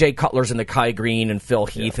Jay Cutlers and the Kai Green and Phil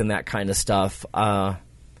Heath and that kind of stuff. I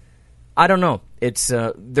don't know. It's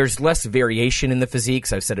there's less variation in the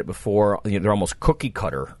physiques. I've said it before. You know, they're almost cookie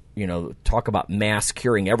cutter. You know, talk about mass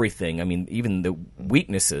curing everything. I mean, even the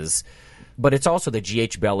weaknesses. But it's also the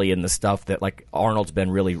GH belly and the stuff that like Arnold's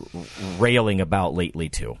been really railing about lately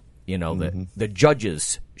too. You know, the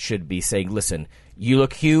judges should be saying, listen, you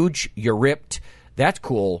look huge, you're ripped, that's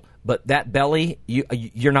cool, but that belly,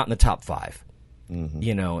 you're not in the top 5.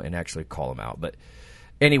 You know, and actually call them out. But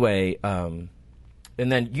anyway, and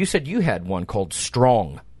then you said you had one called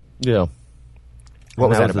Strong. Yeah. What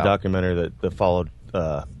was that about? The documentary that followed.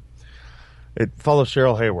 It follows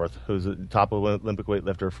Cheryl Hayworth, who's a top Olympic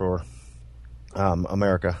weightlifter for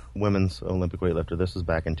America, women's Olympic weightlifter. This was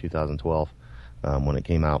back in 2012 when it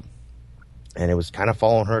came out. And it was kind of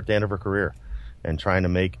following her at the end of her career and trying to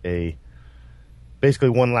make basically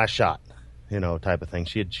one last shot. You know, type of thing.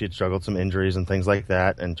 She had struggled some injuries and things like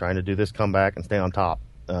that, and trying to do this comeback and stay on top.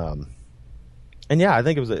 And yeah, I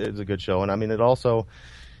think it was a good show. And I mean,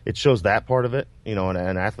 it shows that part of it. You know,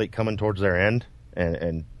 an athlete coming towards their end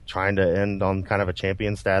and trying to end on kind of a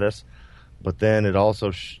champion status. But then it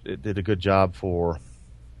also it did a good job for,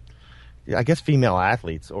 I guess, female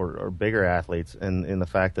athletes or bigger athletes, and in the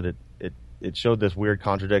fact that it showed this weird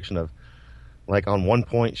contradiction of, like, on one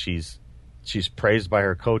point she's praised by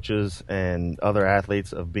her coaches and other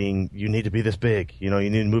athletes of being, you need to be this big, you know, you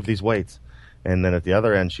need to move these weights. And then at the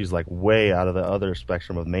other end, she's like way out of the other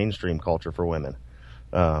spectrum of mainstream culture for women.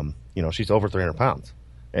 You know, she's over 300 pounds.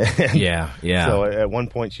 And yeah. So at one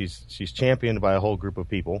point she's championed by a whole group of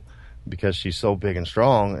people because she's so big and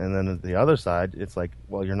strong. And then at the other side, it's like,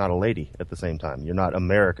 well, you're not a lady at the same time. You're not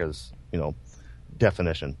America's, you know,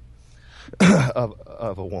 definition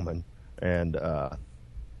of a woman. And,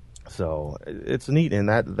 so it's neat in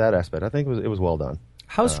that aspect. I think it was well done.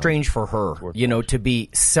 How strange for her, you know, to be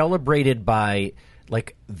celebrated by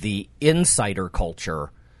like the insider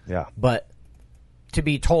culture. Yeah. But to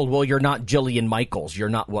be told, well, you're not Jillian Michaels. You're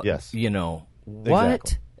not what, you know,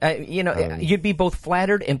 what? Exactly. You know, you'd be both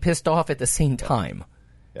flattered and pissed off at the same time.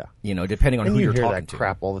 Yeah. You know, depending on who you're talking to. You hear that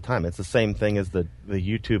crap all the time. It's the same thing as the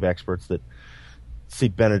YouTube experts that see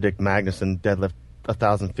Benedict Magnuson deadlift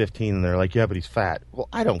 1,015 and they're like, yeah, but he's fat. Well,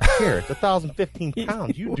 I don't care. It's 1,015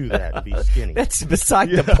 pounds. You do that to be skinny. That's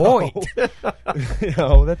beside the point. You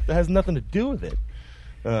know, that has nothing to do with it.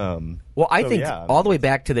 Well, I think all the way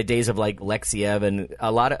back to the days of like Lexiev and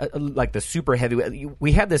a lot of like the super heavy,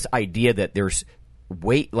 we have this idea that there's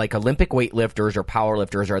like Olympic weightlifters or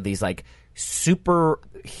powerlifters are these like super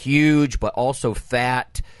huge but also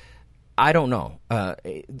fat I don't know,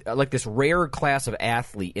 like this rare class of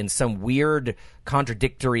athlete in some weird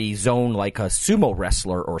contradictory zone like a sumo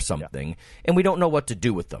wrestler or something, and we don't know what to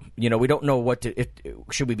do with them. We don't know what to.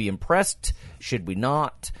 Should we be impressed? Should we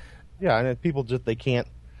not? Yeah, and people just they can't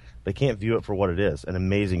view it for what it is, an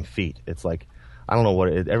amazing feat. It's like, I don't know what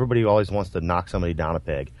it is. Everybody always wants to knock somebody down a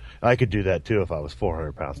peg. I could do that too if I was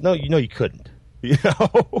 400 pounds. No, you couldn't. You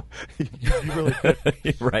really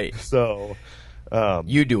couldn't. Right. So.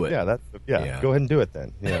 You do it. Yeah, go ahead and do it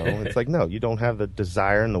then. It's like, no, you don't have the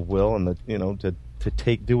desire and the will and the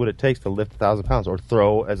to do what it takes to lift 1,000 pounds or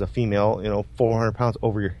throw as a female 400 pounds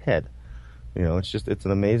over your head. It's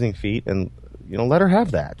an amazing feat, and let her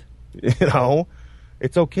have that.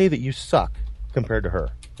 It's okay that you suck compared to her.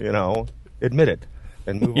 Admit it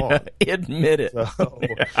and move on. Admit it. So,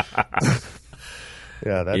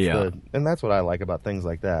 and that's what I like about things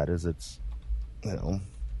like that is it's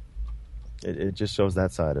It just shows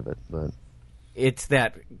that side of it. But it's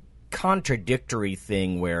that contradictory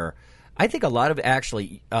thing where I think a lot of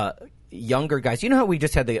actually younger guys, how we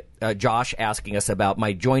just had the Josh asking us about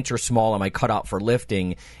my joints are small, am I cut out for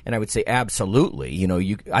lifting? And I would say absolutely.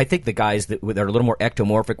 I think the guys that are a little more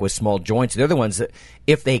ectomorphic with small joints, they're the ones that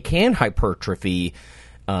if they can hypertrophy,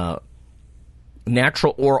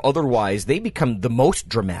 natural or otherwise, they become the most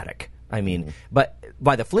dramatic. I mean, but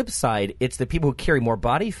by the flip side, it's the people who carry more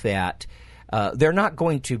body fat. They're not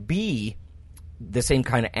going to be the same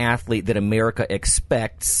kind of athlete that America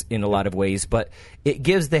expects in a lot of ways, but it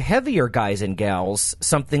gives the heavier guys and gals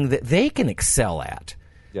something that they can excel at.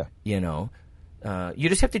 Yeah. You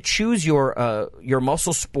just have to choose your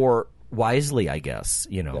muscle sport wisely, I guess,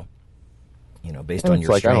 based on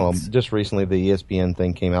your strengths. I don't know, just recently the ESPN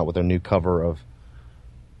thing came out with a new cover of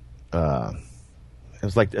it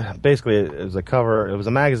was like basically it was a cover. It was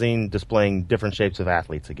a magazine displaying different shapes of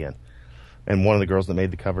athletes again. And one of the girls that made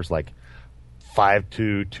the cover's like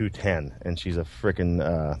 5'2", 210, and she's a freaking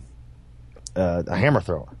a hammer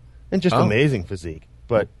thrower, and just amazing physique,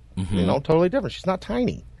 but totally different. She's not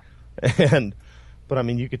tiny, but I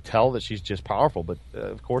mean, you could tell that she's just powerful. But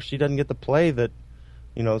of course, she doesn't get the play that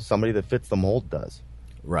somebody that fits the mold does.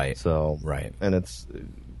 Right. So right, and it's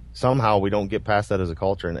somehow we don't get past that as a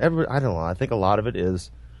culture, and I don't know. I think a lot of it is.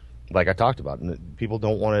 Like I talked about, and people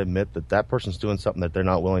don't want to admit that person's doing something that they're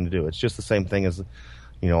not willing to do. It's just the same thing as,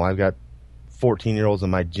 I've got 14-year-olds in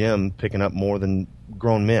my gym picking up more than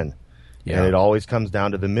grown men. Yeah. And it always comes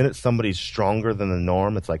down to the minute somebody's stronger than the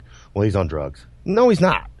norm, it's like, well, he's on drugs. No, he's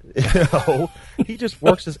not. He just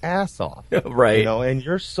works his ass off. Right. And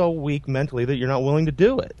you're so weak mentally that you're not willing to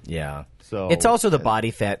do it. Yeah. So it's also the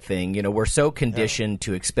body fat thing. We're so conditioned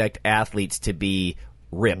to expect athletes to be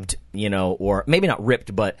ripped, or maybe not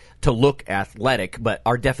ripped, but to look athletic. But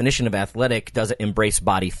our definition of athletic doesn't embrace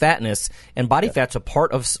body fatness, and body fat's a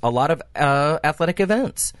part of a lot of athletic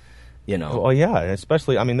events. Well, yeah,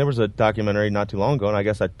 especially. I mean, there was a documentary not too long ago, and I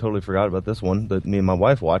guess I totally forgot about this one that me and my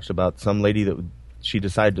wife watched about some lady that she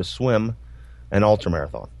decided to swim an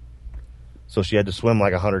ultramarathon. So she had to swim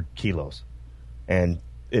like 100 kilos, and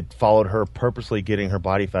it followed her purposely getting her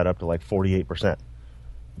body fat up to like 48%.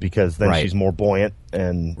 Because then she's more buoyant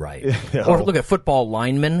and Or look at football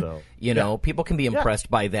linemen. So, people can be impressed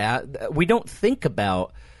by that. We don't think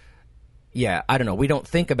about. I don't know. We don't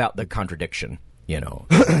think about the contradiction.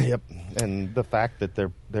 Yep, and the fact that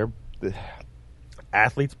they're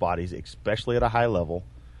athletes' bodies, especially at a high level,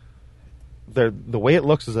 the way it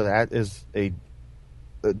looks is a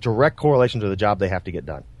direct correlation to the job they have to get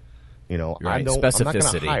done.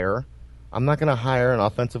 Specificity. I'm not going to hire an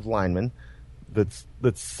offensive lineman that's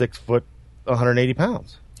 6 foot, 180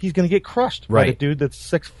 pounds. He's going to get crushed by the dude that's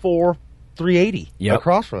 6'4", 380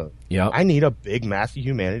 across from him. Yep. I need a big, massive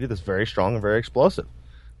humanity that's very strong and very explosive.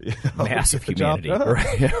 Massive humanity,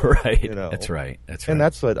 right? That's right. And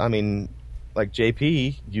that's what I mean. Like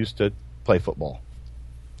JP used to play football,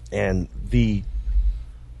 and I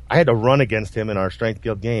had to run against him in our strength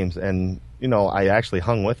guild games, and I actually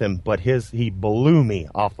hung with him, but he blew me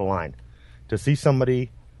off the line. To see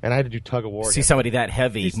somebody. And I had to do tug of war. See somebody that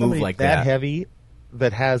heavy move like that. That heavy,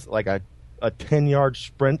 that has like a 10-yard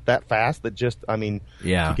sprint that fast. That just, to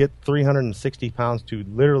get 360 pounds to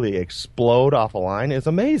literally explode off a line is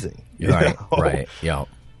amazing. Right. Yeah.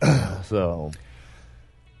 So,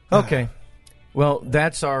 okay. Well,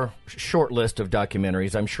 that's our short list of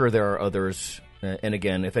documentaries. I'm sure there are others. And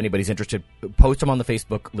again, if anybody's interested, post them on the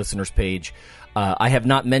Facebook listeners page. I have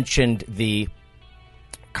not mentioned the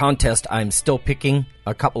contest. I'm still picking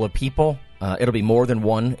a couple of people. It'll be more than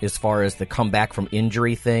one as far as the comeback from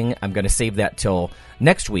injury thing. I'm going to save that till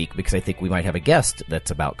next week because I think we might have a guest that's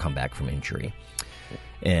about comeback from injury.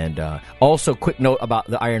 And also, quick note about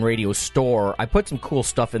the Iron Radio store. I put some cool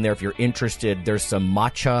stuff in there if you're interested. There's some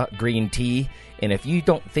matcha green tea. And if you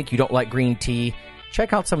don't like green tea,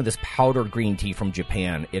 check out some of this powdered green tea from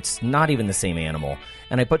Japan. It's not even the same animal.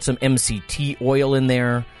 And I put some MCT oil in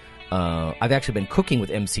there. I've actually been cooking with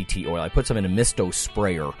MCT oil. I put some in a Misto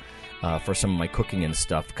sprayer for some of my cooking and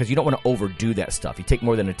stuff, because you don't want to overdo that stuff. You take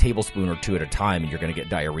more than a tablespoon or two at a time and you're going to get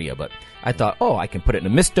diarrhea. But I thought, I can put it in a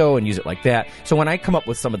Misto and use it like that. So when I come up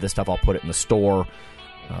with some of this stuff, I'll put it in the store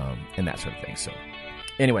and that sort of thing. So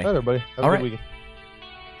anyway. All right, everybody. Have a good weekend.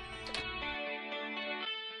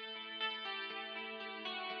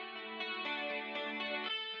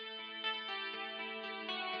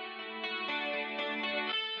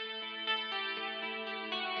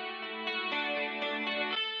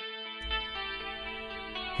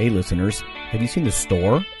 Hey listeners, have you seen the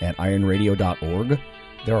store at ironradio.org?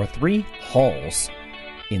 There are 3 halls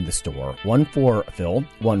in the store. One for Phil,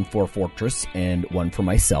 one for Fortress, and one for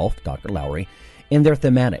myself, Dr. Lowry, and they're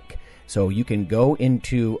thematic. So you can go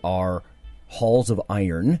into our Halls of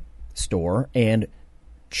Iron store and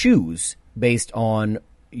choose based on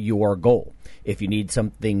your goal. If you need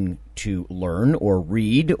something to learn or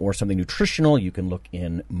read or something nutritional, you can look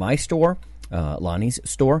in my store, Lonnie's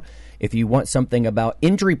store. If you want something about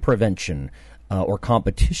injury prevention or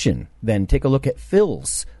competition, then take a look at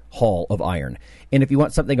Phil's Hall of Iron. And if you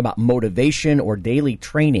want something about motivation or daily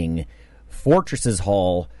training, Fortress's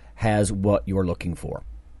Hall has what you're looking for.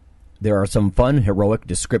 There are some fun, heroic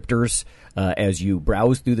descriptors as you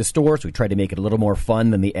browse through the store, so we try to make it a little more fun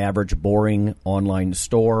than the average boring online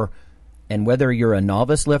store. And whether you're a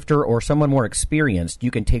novice lifter or someone more experienced, you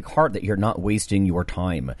can take heart that you're not wasting your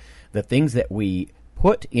time. The things that we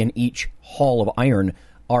put in each Hall of Iron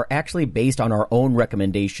are actually based on our own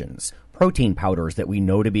recommendations. Protein powders that we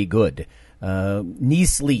know to be good, knee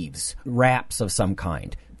sleeves, wraps of some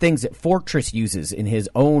kind, things that Fortress uses in his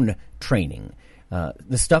own training.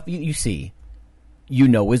 The stuff you see, you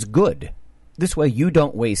know is good. This way you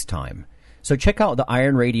don't waste time. So check out the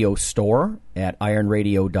Iron Radio store at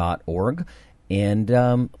ironradio.org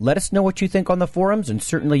and let us know what you think on the forums, and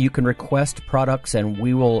certainly you can request products and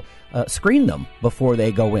we will screen them before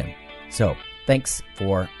they go in. So thanks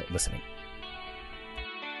for listening.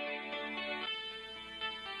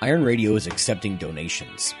 Iron Radio is accepting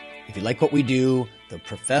donations. If you like what we do, the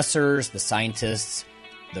professors, the scientists,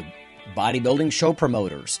 the bodybuilding show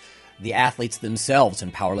promoters, the athletes themselves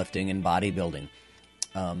in powerlifting and bodybuilding,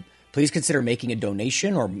 please consider making a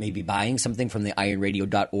donation or maybe buying something from the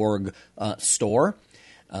ironradio.org store.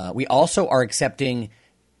 We also are accepting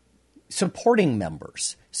supporting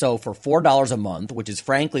members. So for $4 a month, which is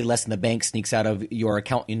frankly less than the bank sneaks out of your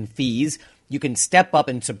account in fees, you can step up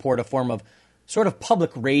and support a form of sort of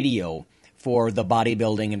public radio for the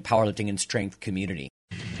bodybuilding and powerlifting and strength community.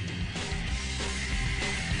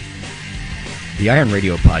 The Iron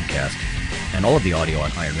Radio podcast and all of the audio on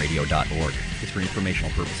ironradio.org is for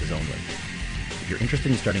informational purposes only. If you're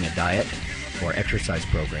interested in starting a diet or exercise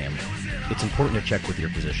program, it's important to check with your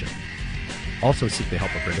physician. Also seek the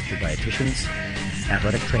help of registered dietitians,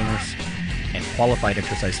 athletic trainers, and qualified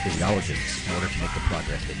exercise physiologists in order to make the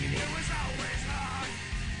progress that you need.